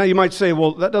 Now you might say,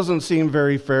 well, that doesn't seem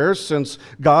very fair since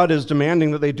God is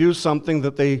demanding that they do something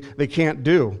that they can't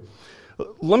do.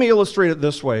 Let me illustrate it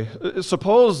this way.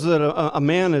 Suppose that a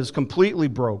man is completely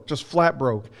broke, just flat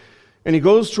broke, and he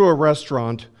goes to a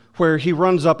restaurant where he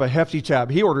runs up a hefty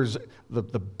tab. He orders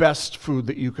the best food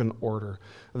that you can order,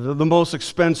 the most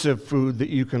expensive food that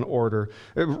you can order.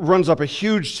 It runs up a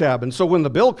huge tab. And so when the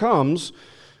bill comes,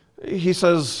 he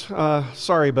says,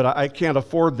 sorry, but I can't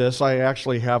afford this. I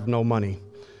actually have no money.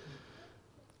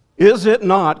 Is it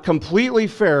not completely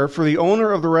fair for the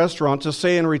owner of the restaurant to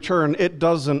say in return, it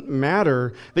doesn't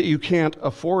matter that you can't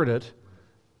afford it,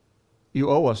 you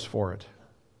owe us for it?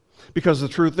 Because the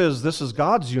truth is, this is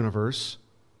God's universe,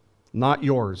 not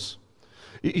yours.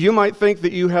 You might think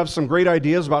that you have some great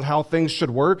ideas about how things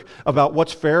should work, about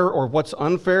what's fair or what's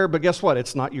unfair, but guess what?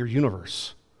 It's not your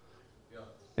universe.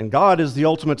 And God is the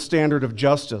ultimate standard of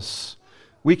justice.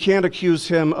 We can't accuse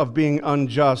him of being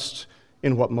unjust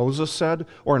in what Moses said,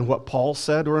 or in what Paul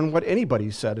said, or in what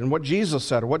anybody said, in what Jesus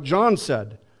said, or what John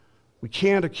said. We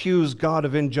can't accuse God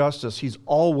of injustice. He's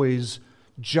always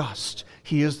just.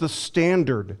 He is the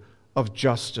standard of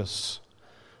justice.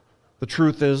 The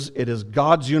truth is, it is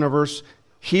God's universe.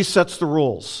 He sets the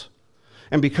rules.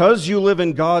 And because you live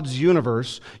in God's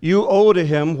universe, you owe to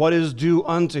him what is due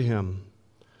unto him.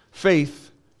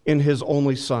 Faith in his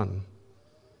only Son.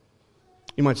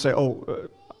 You might say,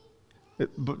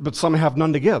 but some have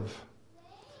none to give.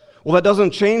 Well, that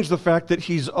doesn't change the fact that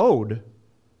he's owed,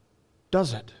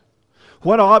 does it?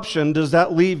 What option does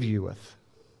that leave you with?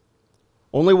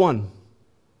 Only one.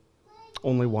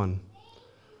 Only one.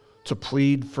 To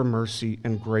plead for mercy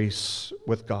and grace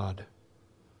with God.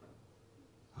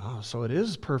 So it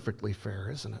is perfectly fair,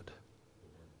 isn't it?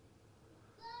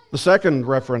 The second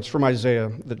reference from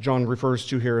Isaiah that John refers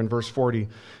to here in verse 40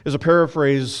 is a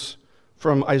paraphrase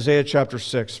from Isaiah chapter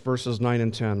 6, verses 9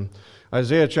 and 10.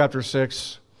 Isaiah chapter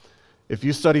 6, if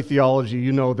you study theology,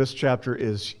 you know this chapter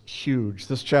is huge.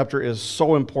 This chapter is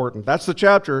so important. That's the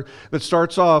chapter that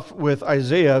starts off with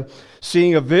Isaiah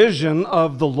seeing a vision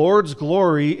of the Lord's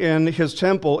glory in his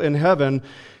temple in heaven,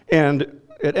 and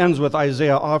it ends with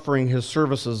Isaiah offering his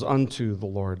services unto the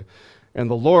Lord. And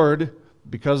the Lord,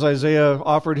 because Isaiah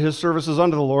offered his services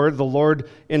unto the Lord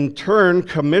in turn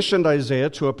commissioned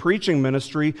Isaiah to a preaching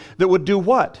ministry that would do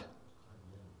what?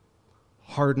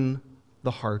 Harden the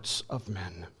hearts of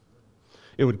men.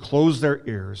 It would close their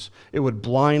ears. It would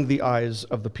blind the eyes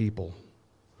of the people.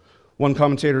 One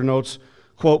commentator notes,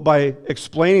 quote, by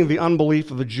explaining the unbelief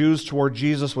of the Jews toward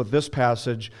Jesus with this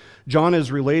passage, John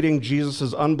is relating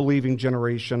Jesus' unbelieving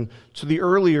generation to the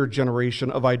earlier generation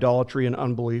of idolatry and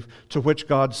unbelief to which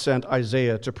God sent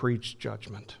Isaiah to preach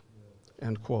judgment.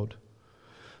 End quote.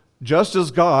 Just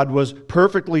as God was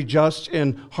perfectly just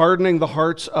in hardening the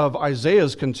hearts of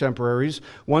Isaiah's contemporaries,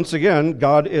 once again,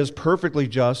 God is perfectly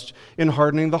just in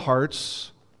hardening the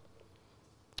hearts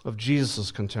of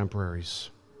Jesus'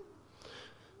 contemporaries.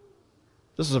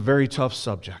 This is a very tough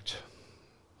subject.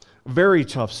 Very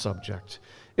tough subject.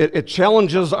 It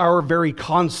challenges our very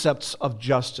concepts of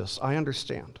justice, I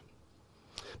understand.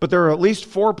 But there are at least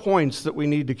 4 points that we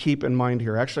need to keep in mind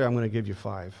here. Actually, I'm going to give you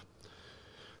 5.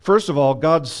 First of all,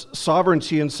 God's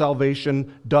sovereignty and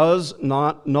salvation does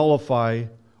not nullify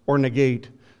or negate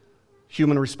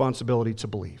human responsibility to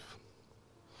believe.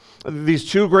 These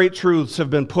two great truths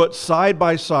have been put side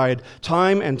by side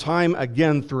time and time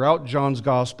again throughout John's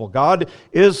gospel. God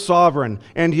is sovereign,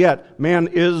 and yet man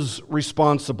is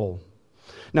responsible.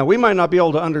 Now, we might not be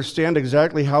able to understand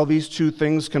exactly how these two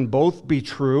things can both be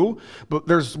true, but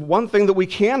there's one thing that we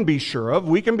can be sure of.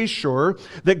 We can be sure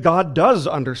that God does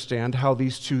understand how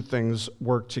these two things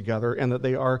work together and that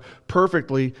they are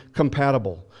perfectly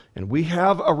compatible. And we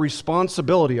have a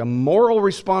responsibility, a moral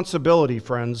responsibility,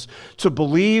 friends, to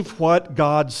believe what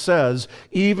God says,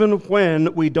 even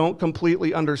when we don't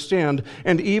completely understand,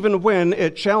 and even when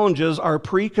it challenges our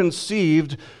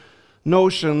preconceived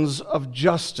notions of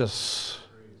justice.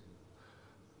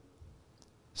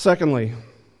 Secondly,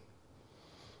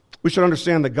 we should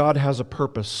understand that God has a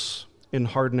purpose in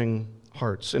hardening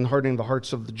hearts, in hardening the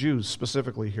hearts of the Jews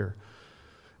specifically here.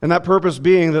 And that purpose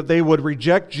being that they would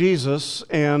reject Jesus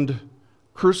and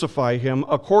crucify him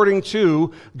according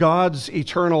to God's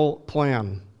eternal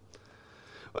plan.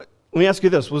 Let me ask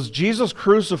you this, was Jesus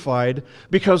crucified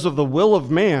because of the will of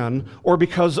man or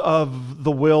because of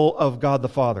the will of God the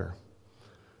Father?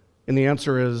 And the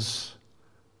answer is,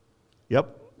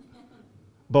 yep.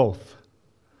 Both.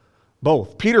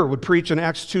 Peter would preach in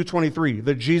Acts 2:23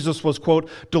 that Jesus was, quote,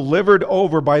 delivered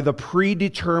over by the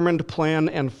predetermined plan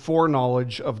and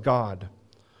foreknowledge of God.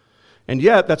 And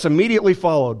yet, that's immediately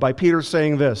followed by Peter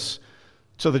saying this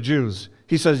to the Jews.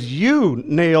 He says, you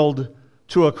nailed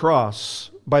to a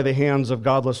cross by the hands of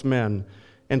godless men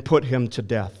and put him to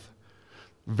death.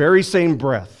 Very same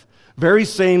breath, very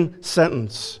same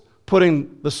sentence,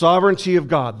 putting the sovereignty of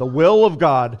God, the will of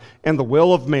God, and the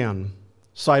will of man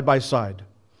side by side.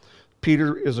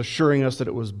 Peter is assuring us that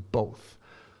it was both,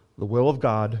 the will of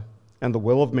God and the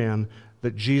will of man,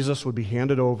 that Jesus would be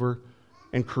handed over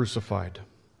and crucified.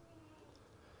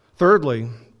 Thirdly,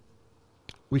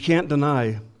 we can't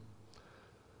deny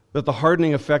that the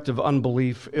hardening effect of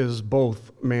unbelief is both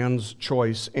man's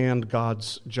choice and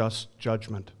God's just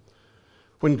judgment.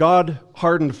 When God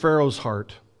hardened Pharaoh's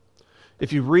heart,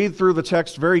 if you read through the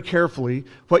text very carefully,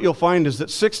 what you'll find is that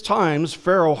 6 times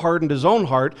Pharaoh hardened his own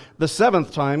heart. The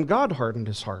 7th time, God hardened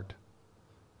his heart.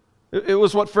 It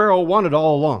was what Pharaoh wanted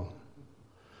all along.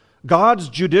 God's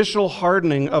judicial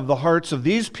hardening of the hearts of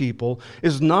these people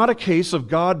is not a case of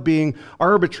God being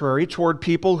arbitrary toward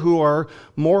people who are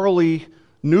morally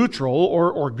neutral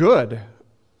or good.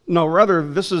 No, rather,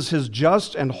 this is his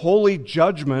just and holy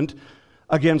judgment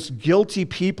against guilty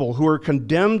people who are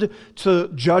condemned to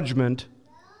judgment,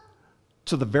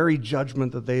 to the very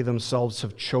judgment that they themselves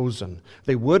have chosen.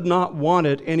 They would not want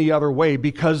it any other way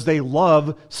because they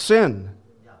love sin.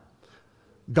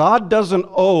 God doesn't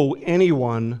owe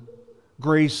anyone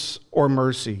grace or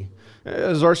mercy.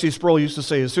 As R.C. Sproul used to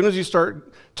say, as soon as you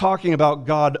start talking about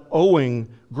God owing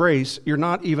grace, you're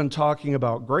not even talking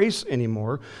about grace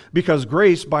anymore, because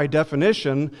grace, by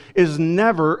definition, is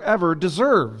never, ever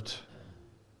deserved.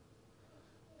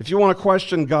 If you want to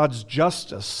question God's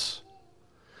justice,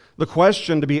 the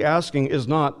question to be asking is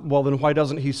not, well, then why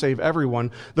doesn't he save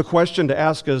everyone? The question to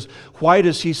ask is, why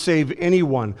does he save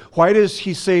anyone? Why does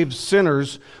he save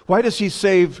sinners? Why does he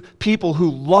save people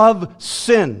who love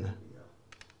sin?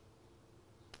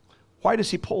 Why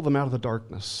does he pull them out of the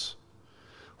darkness?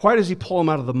 Why does he pull them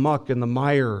out of the muck and the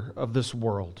mire of this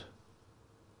world?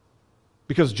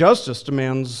 Because justice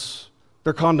demands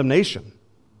their condemnation.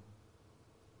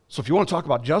 So if you want to talk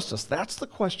about justice, that's the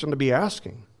question to be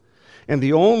asking. And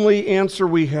the only answer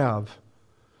we have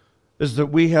is that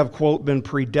we have, quote, been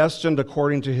predestined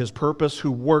according to his purpose,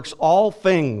 who works all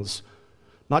things,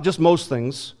 not just most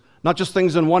things, not just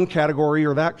things in one category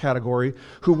or that category,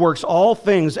 who works all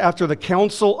things after the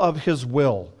counsel of his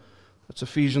will. That's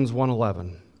Ephesians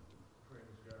 1:11.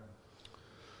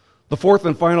 The fourth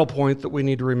and final point that we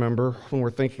need to remember when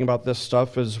we're thinking about this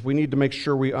stuff is we need to make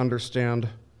sure we understand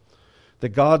that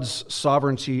God's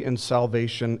sovereignty and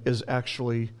salvation is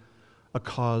actually a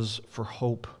cause for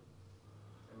hope.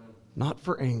 Not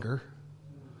for anger,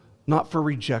 not for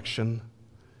rejection.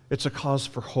 It's a cause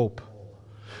for hope.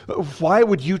 Why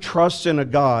would you trust in a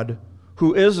God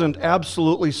who isn't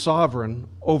absolutely sovereign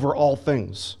over all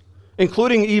things,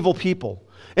 including evil people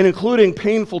and including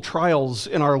painful trials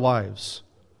in our lives?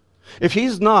 If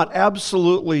he's not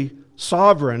absolutely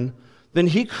sovereign, then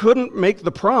he couldn't make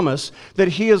the promise that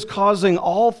he is causing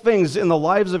all things in the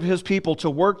lives of his people to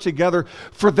work together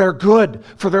for their good,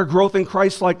 for their growth in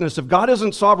Christ-likeness. If God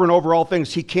isn't sovereign over all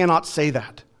things, he cannot say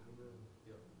that.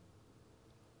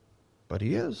 But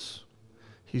he is.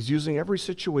 He's using every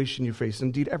situation you face,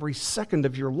 indeed every second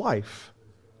of your life,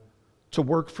 to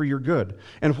work for your good.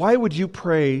 And why would you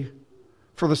pray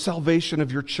for the salvation of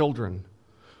your children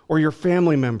or your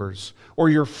family members or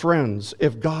your friends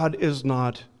if God is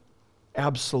not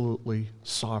absolutely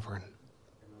sovereign?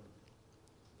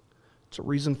 It's a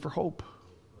reason for hope.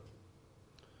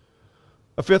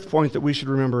 A fifth point that we should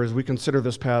remember as we consider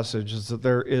this passage is that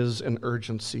there is an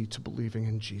urgency to believing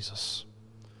in Jesus.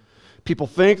 People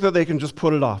think that they can just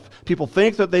put it off. People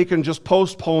think that they can just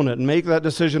postpone it and make that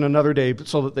decision another day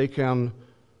so that they can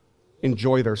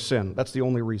enjoy their sin. That's the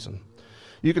only reason.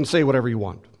 You can say whatever you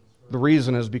want. The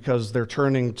reason is because they're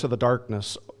turning to the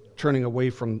darkness, turning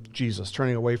away from Jesus,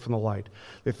 turning away from the light.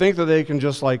 They think that they can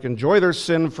just enjoy their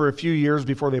sin for a few years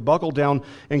before they buckle down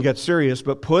and get serious,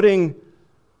 but putting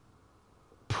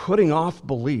off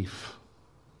belief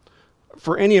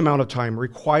for any amount of time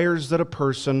requires that a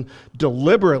person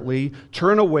deliberately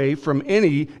turn away from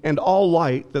any and all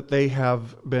light that they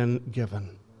have been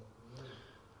given.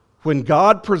 When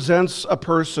God presents a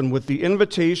person with the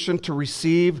invitation to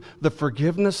receive the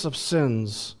forgiveness of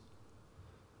sins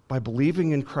by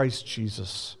believing in Christ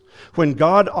Jesus, when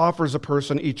God offers a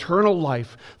person eternal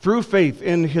life through faith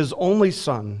in his only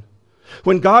Son,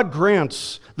 when God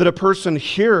grants that a person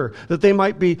hear that they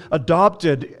might be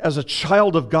adopted as a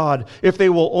child of God if they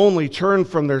will only turn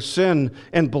from their sin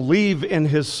and believe in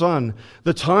his Son,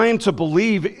 the time to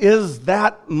believe is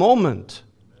that moment.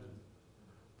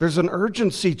 There's an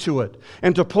urgency to it.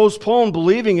 And to postpone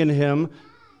believing in him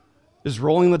is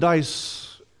rolling the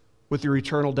dice with your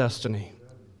eternal destiny.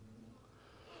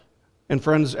 And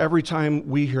friends, every time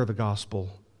we hear the gospel,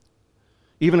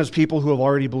 even as people who have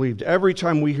already believed, every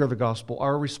time we hear the gospel,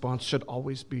 our response should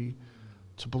always be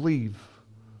to believe.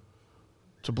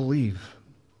 To believe.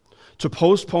 To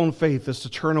postpone faith is to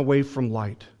turn away from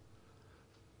light,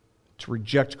 to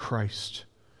reject Christ,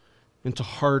 and to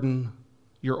harden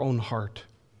your own heart.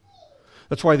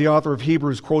 That's why the author of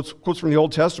Hebrews quotes from the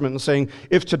Old Testament and saying,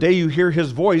 if today you hear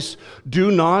his voice,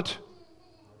 do not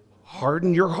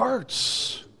harden your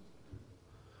hearts.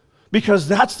 Because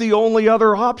that's the only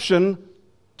other option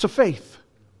to faith,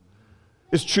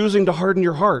 is choosing to harden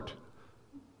your heart.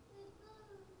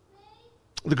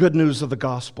 The good news of the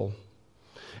gospel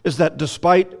is that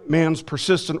despite man's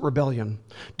persistent rebellion,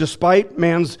 despite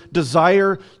man's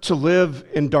desire to live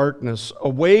in darkness,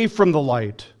 away from the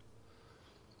light,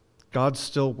 God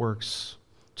still works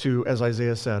to, as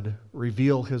Isaiah said,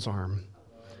 reveal his arm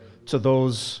to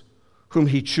those whom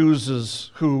he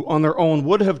chooses, who on their own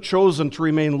would have chosen to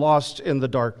remain lost in the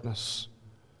darkness.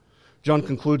 John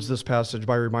concludes this passage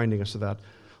by reminding us of that.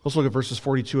 Let's look at verses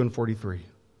 42 and 43.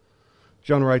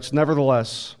 John writes,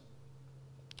 nevertheless,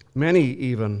 many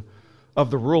even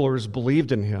of the rulers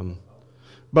believed in him,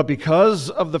 but because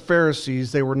of the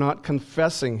Pharisees they were not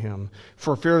confessing him,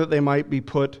 for fear that they might be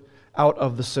put out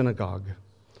of the synagogue.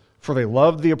 For they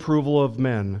loved the approval of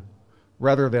men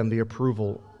rather than the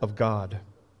approval of God.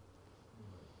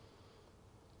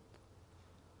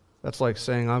 That's like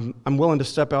saying, I'm willing to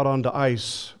step out onto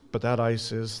ice, but that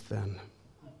ice is thin.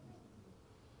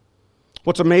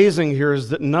 What's amazing here is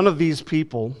that none of these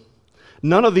people,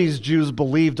 none of these Jews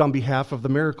believed on behalf of the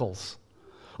miracles,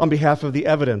 on behalf of the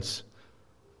evidence.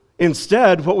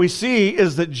 Instead, what we see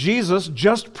is that Jesus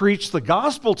just preached the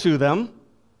gospel to them,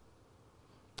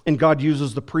 and God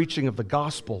uses the preaching of the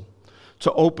gospel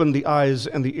to open the eyes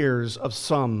and the ears of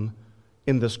some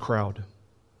in this crowd.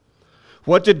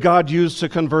 What did God use to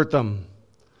convert them?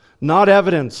 Not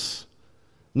evidence,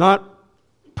 not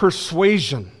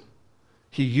persuasion.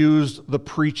 He used the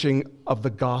preaching of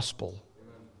the gospel.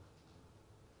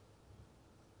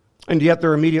 And yet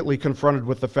they're immediately confronted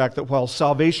with the fact that while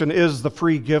salvation is the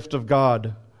free gift of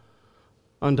God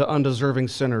unto undeserving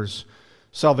sinners,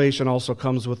 salvation also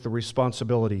comes with the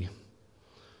responsibility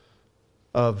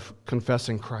of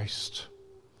confessing Christ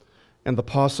and the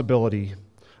possibility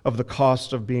of the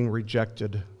cost of being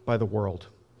rejected by the world.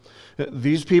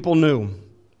 These people knew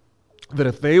that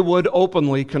if they would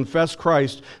openly confess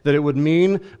Christ, that it would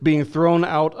mean being thrown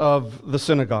out of the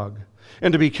synagogue.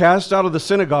 And to be cast out of the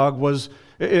synagogue was,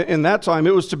 in that time,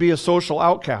 it was to be a social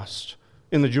outcast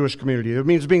in the Jewish community. It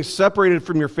means being separated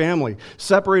from your family,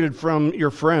 separated from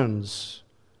your friends.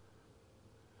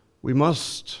 We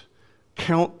must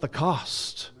count the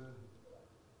cost.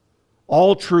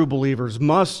 All true believers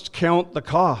must count the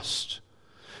cost.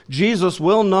 Jesus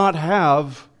will not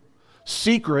have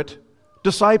secret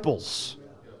disciples.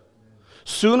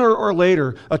 Sooner or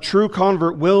later, a true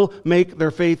convert will make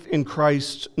their faith in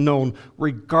Christ known,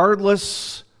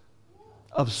 regardless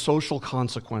of social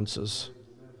consequences.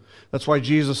 That's why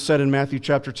Jesus said in Matthew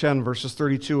chapter 10, verses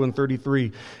 32 and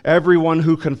 33, everyone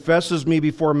who confesses me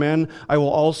before men, I will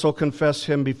also confess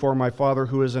him before my Father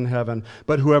who is in heaven.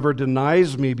 But whoever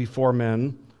denies me before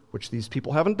men, which these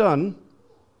people haven't done,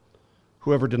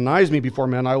 whoever denies me before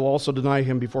men, I will also deny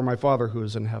him before my Father who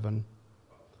is in heaven.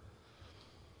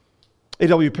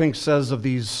 A.W. Pink says of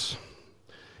these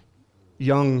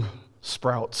young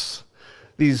sprouts,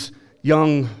 these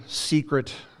young,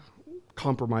 secret,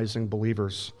 compromising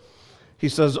believers, he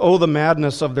says, oh, the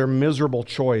madness of their miserable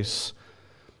choice.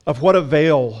 Of what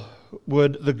avail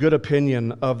would the good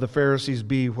opinion of the Pharisees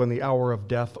be when the hour of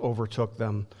death overtook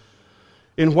them?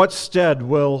 In what stead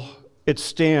will it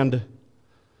stand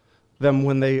them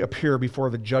when they appear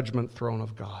before the judgment throne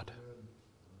of God?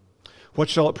 What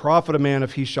shall it profit a man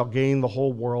if he shall gain the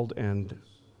whole world and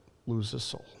lose his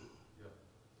soul?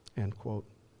 End quote.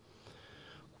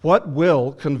 What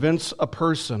will convince a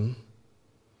person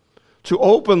to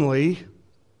openly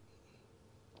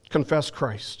confess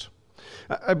Christ?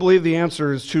 I believe the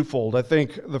answer is twofold. I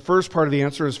think the first part of the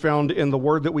answer is found in the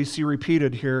word that we see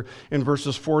repeated here in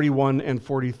verses 41 and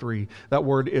 43. That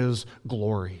word is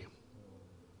glory.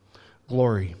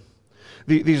 Glory.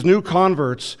 These new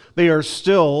converts, they are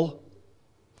still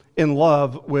in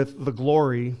love with the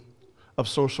glory of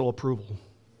social approval.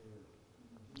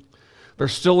 They're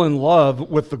still in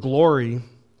love with the glory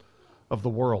of the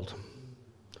world.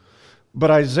 But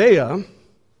Isaiah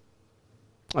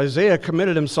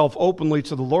committed himself openly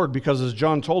to the Lord because, as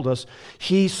John told us,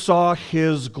 he saw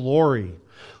his glory.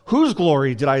 Whose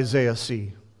glory did Isaiah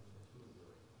see?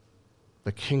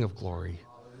 The King of glory.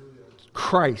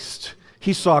 Christ.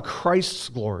 He saw Christ's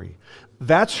glory.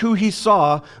 That's who he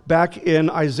saw back in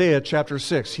Isaiah chapter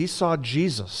 6. He saw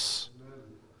Jesus,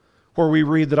 where we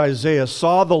read that Isaiah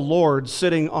saw the Lord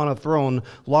sitting on a throne,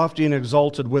 lofty and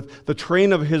exalted, with the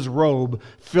train of his robe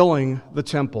filling the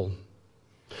temple.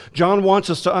 John wants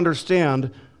us to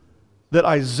understand that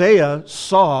Isaiah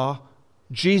saw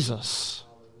Jesus.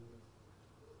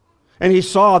 And he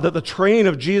saw that the train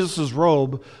of Jesus'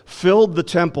 robe filled the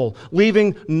temple,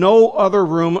 leaving no other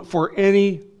room for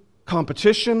any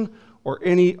competition or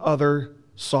any other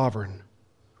sovereign.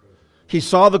 He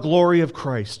saw the glory of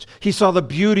Christ. He saw the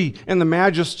beauty and the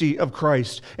majesty of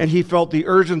Christ, and he felt the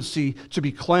urgency to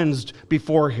be cleansed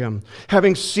before him.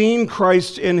 Having seen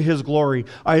Christ in his glory,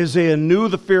 Isaiah knew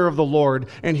the fear of the Lord,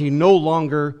 and he no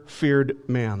longer feared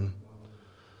man.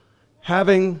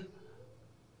 Having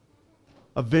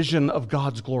a vision of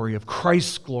God's glory, of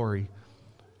Christ's glory,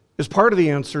 is part of the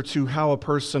answer to how a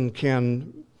person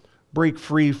can break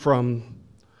free from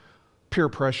peer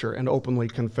pressure and openly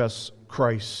confess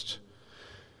Christ.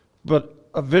 But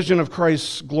a vision of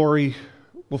Christ's glory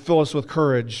will fill us with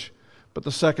courage. But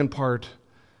the second part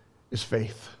is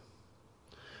faith.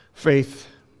 Faith,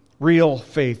 real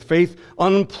faith. Faith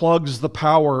unplugs the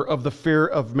power of the fear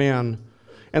of man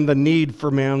and the need for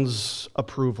man's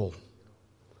approval.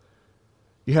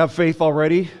 You have faith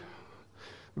already?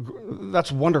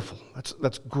 That's wonderful.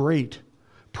 That's great.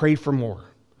 Pray for more.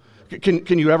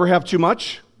 Can you ever have too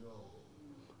much?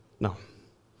 No.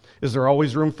 Is there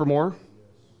always room for more?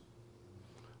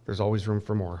 There's always room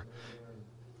for more.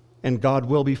 And God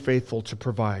will be faithful to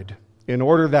provide in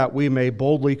order that we may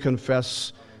boldly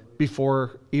confess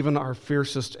before even our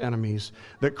fiercest enemies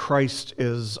that Christ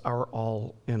is our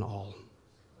all in all.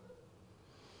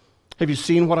 Have you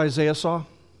seen what Isaiah saw?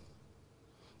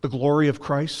 The glory of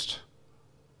Christ?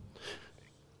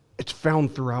 It's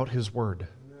found throughout his word.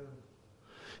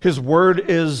 His word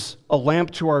is a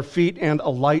lamp to our feet and a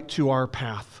light to our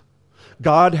path.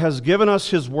 God has given us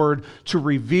his word to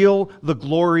reveal the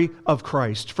glory of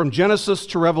Christ from Genesis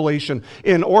to Revelation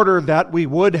in order that we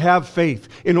would have faith,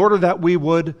 in order that we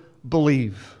would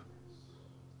believe.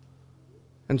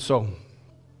 And so,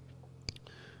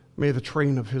 may the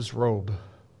train of his robe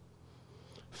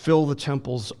fill the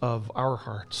temples of our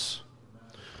hearts,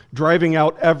 driving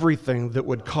out everything that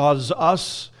would cause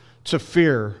us to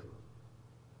fear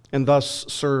and thus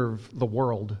serve the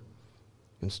world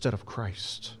instead of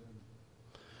Christ.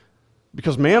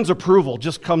 Because man's approval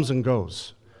just comes and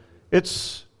goes.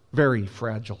 It's very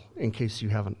fragile, in case you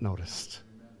haven't noticed.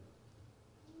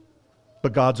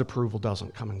 But God's approval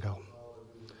doesn't come and go.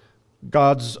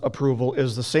 God's approval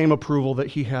is the same approval that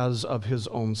he has of his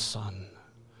own Son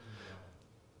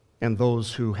and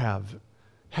those who have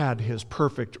had his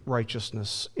perfect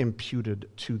righteousness imputed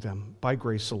to them by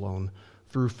grace alone,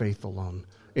 through faith alone,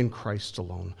 in Christ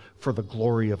alone, for the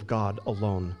glory of God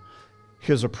alone.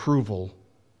 His approval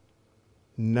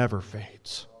never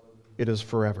fades. It is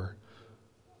forever.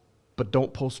 But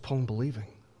don't postpone believing.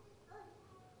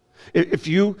 If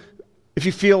you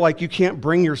feel like you can't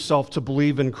bring yourself to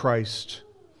believe in Christ,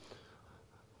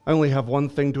 I only have one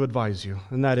thing to advise you,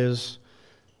 and that is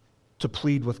to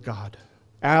plead with God.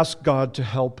 Ask God to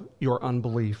help your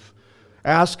unbelief.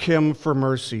 Ask him for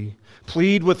mercy.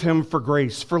 Plead with him for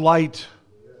grace, for light.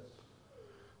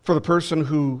 For the person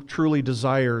who truly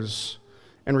desires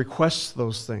and requests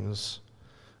those things,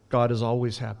 God is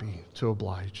always happy to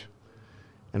oblige.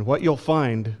 And what you'll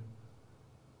find,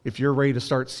 if you're ready to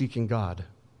start seeking God,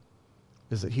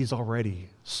 is that he's already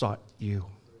sought you.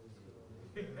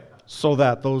 So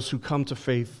that those who come to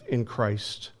faith in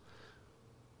Christ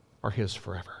are his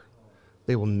forever.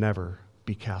 They will never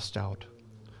be cast out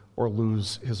or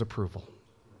lose his approval.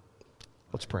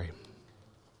 Let's pray.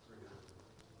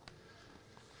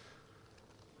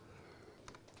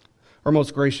 Our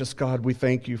most gracious God, we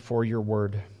thank you for your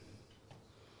word.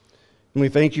 And we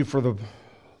thank you for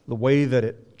the way that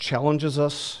it challenges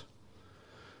us,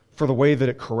 for the way that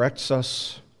it corrects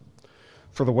us,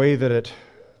 for the way that it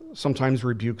sometimes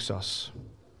rebukes us.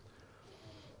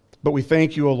 But we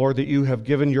thank you, O Lord, that you have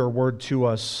given your word to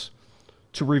us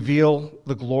to reveal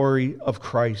the glory of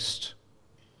Christ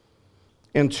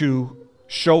and to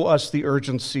show us the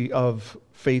urgency of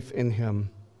faith in him.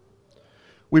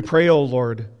 We pray, O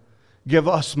Lord, give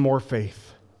us more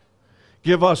faith.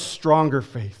 Give us stronger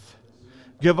faith.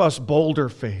 Give us bolder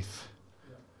faith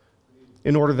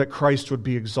in order that Christ would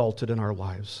be exalted in our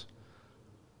lives.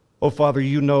 Oh, Father,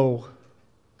 you know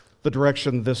the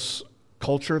direction this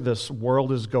culture, this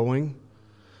world is going.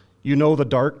 You know the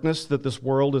darkness that this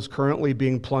world is currently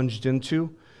being plunged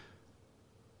into.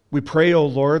 We pray, O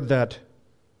Lord, that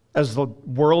as the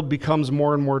world becomes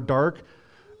more and more dark,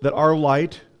 that our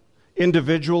light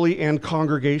individually and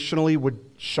congregationally, would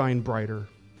shine brighter,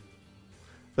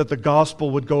 that the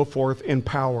gospel would go forth in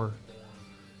power,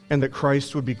 and that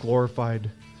Christ would be glorified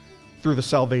through the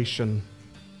salvation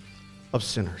of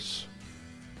sinners.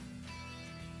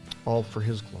 All for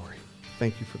his glory.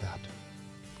 Thank you for that.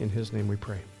 In his name we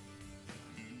pray.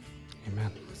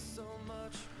 Amen.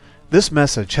 This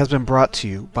message has been brought to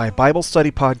you by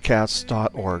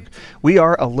BibleStudyPodcasts.org. We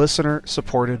are a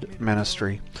listener-supported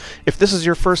ministry. If this is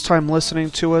your first time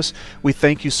listening to us, we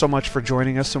thank you so much for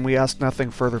joining us, and we ask nothing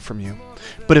further from you.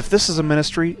 But if this is a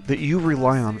ministry that you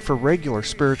rely on for regular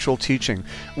spiritual teaching,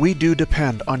 we do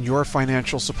depend on your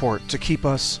financial support to keep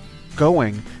us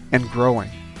going and growing.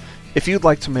 If you'd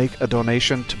like to make a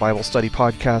donation to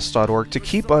BibleStudyPodcasts.org to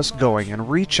keep us going and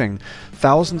reaching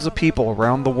thousands of people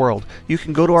around the world, you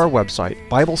can go to our website,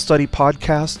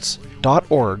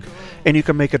 BibleStudyPodcasts.org, and you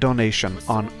can make a donation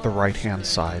on the right-hand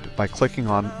side by clicking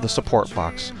on the support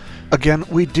box. Again,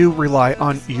 we do rely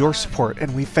on your support,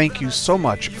 and we thank you so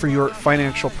much for your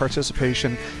financial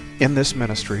participation in this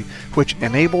ministry, which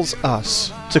enables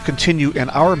us to continue in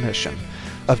our mission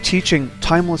of teaching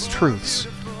timeless truths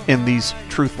in these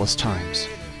truthless times.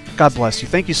 God bless you.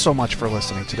 Thank you so much for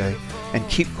listening today, and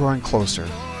keep growing closer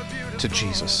to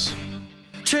Jesus.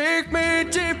 Take me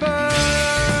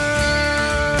deeper.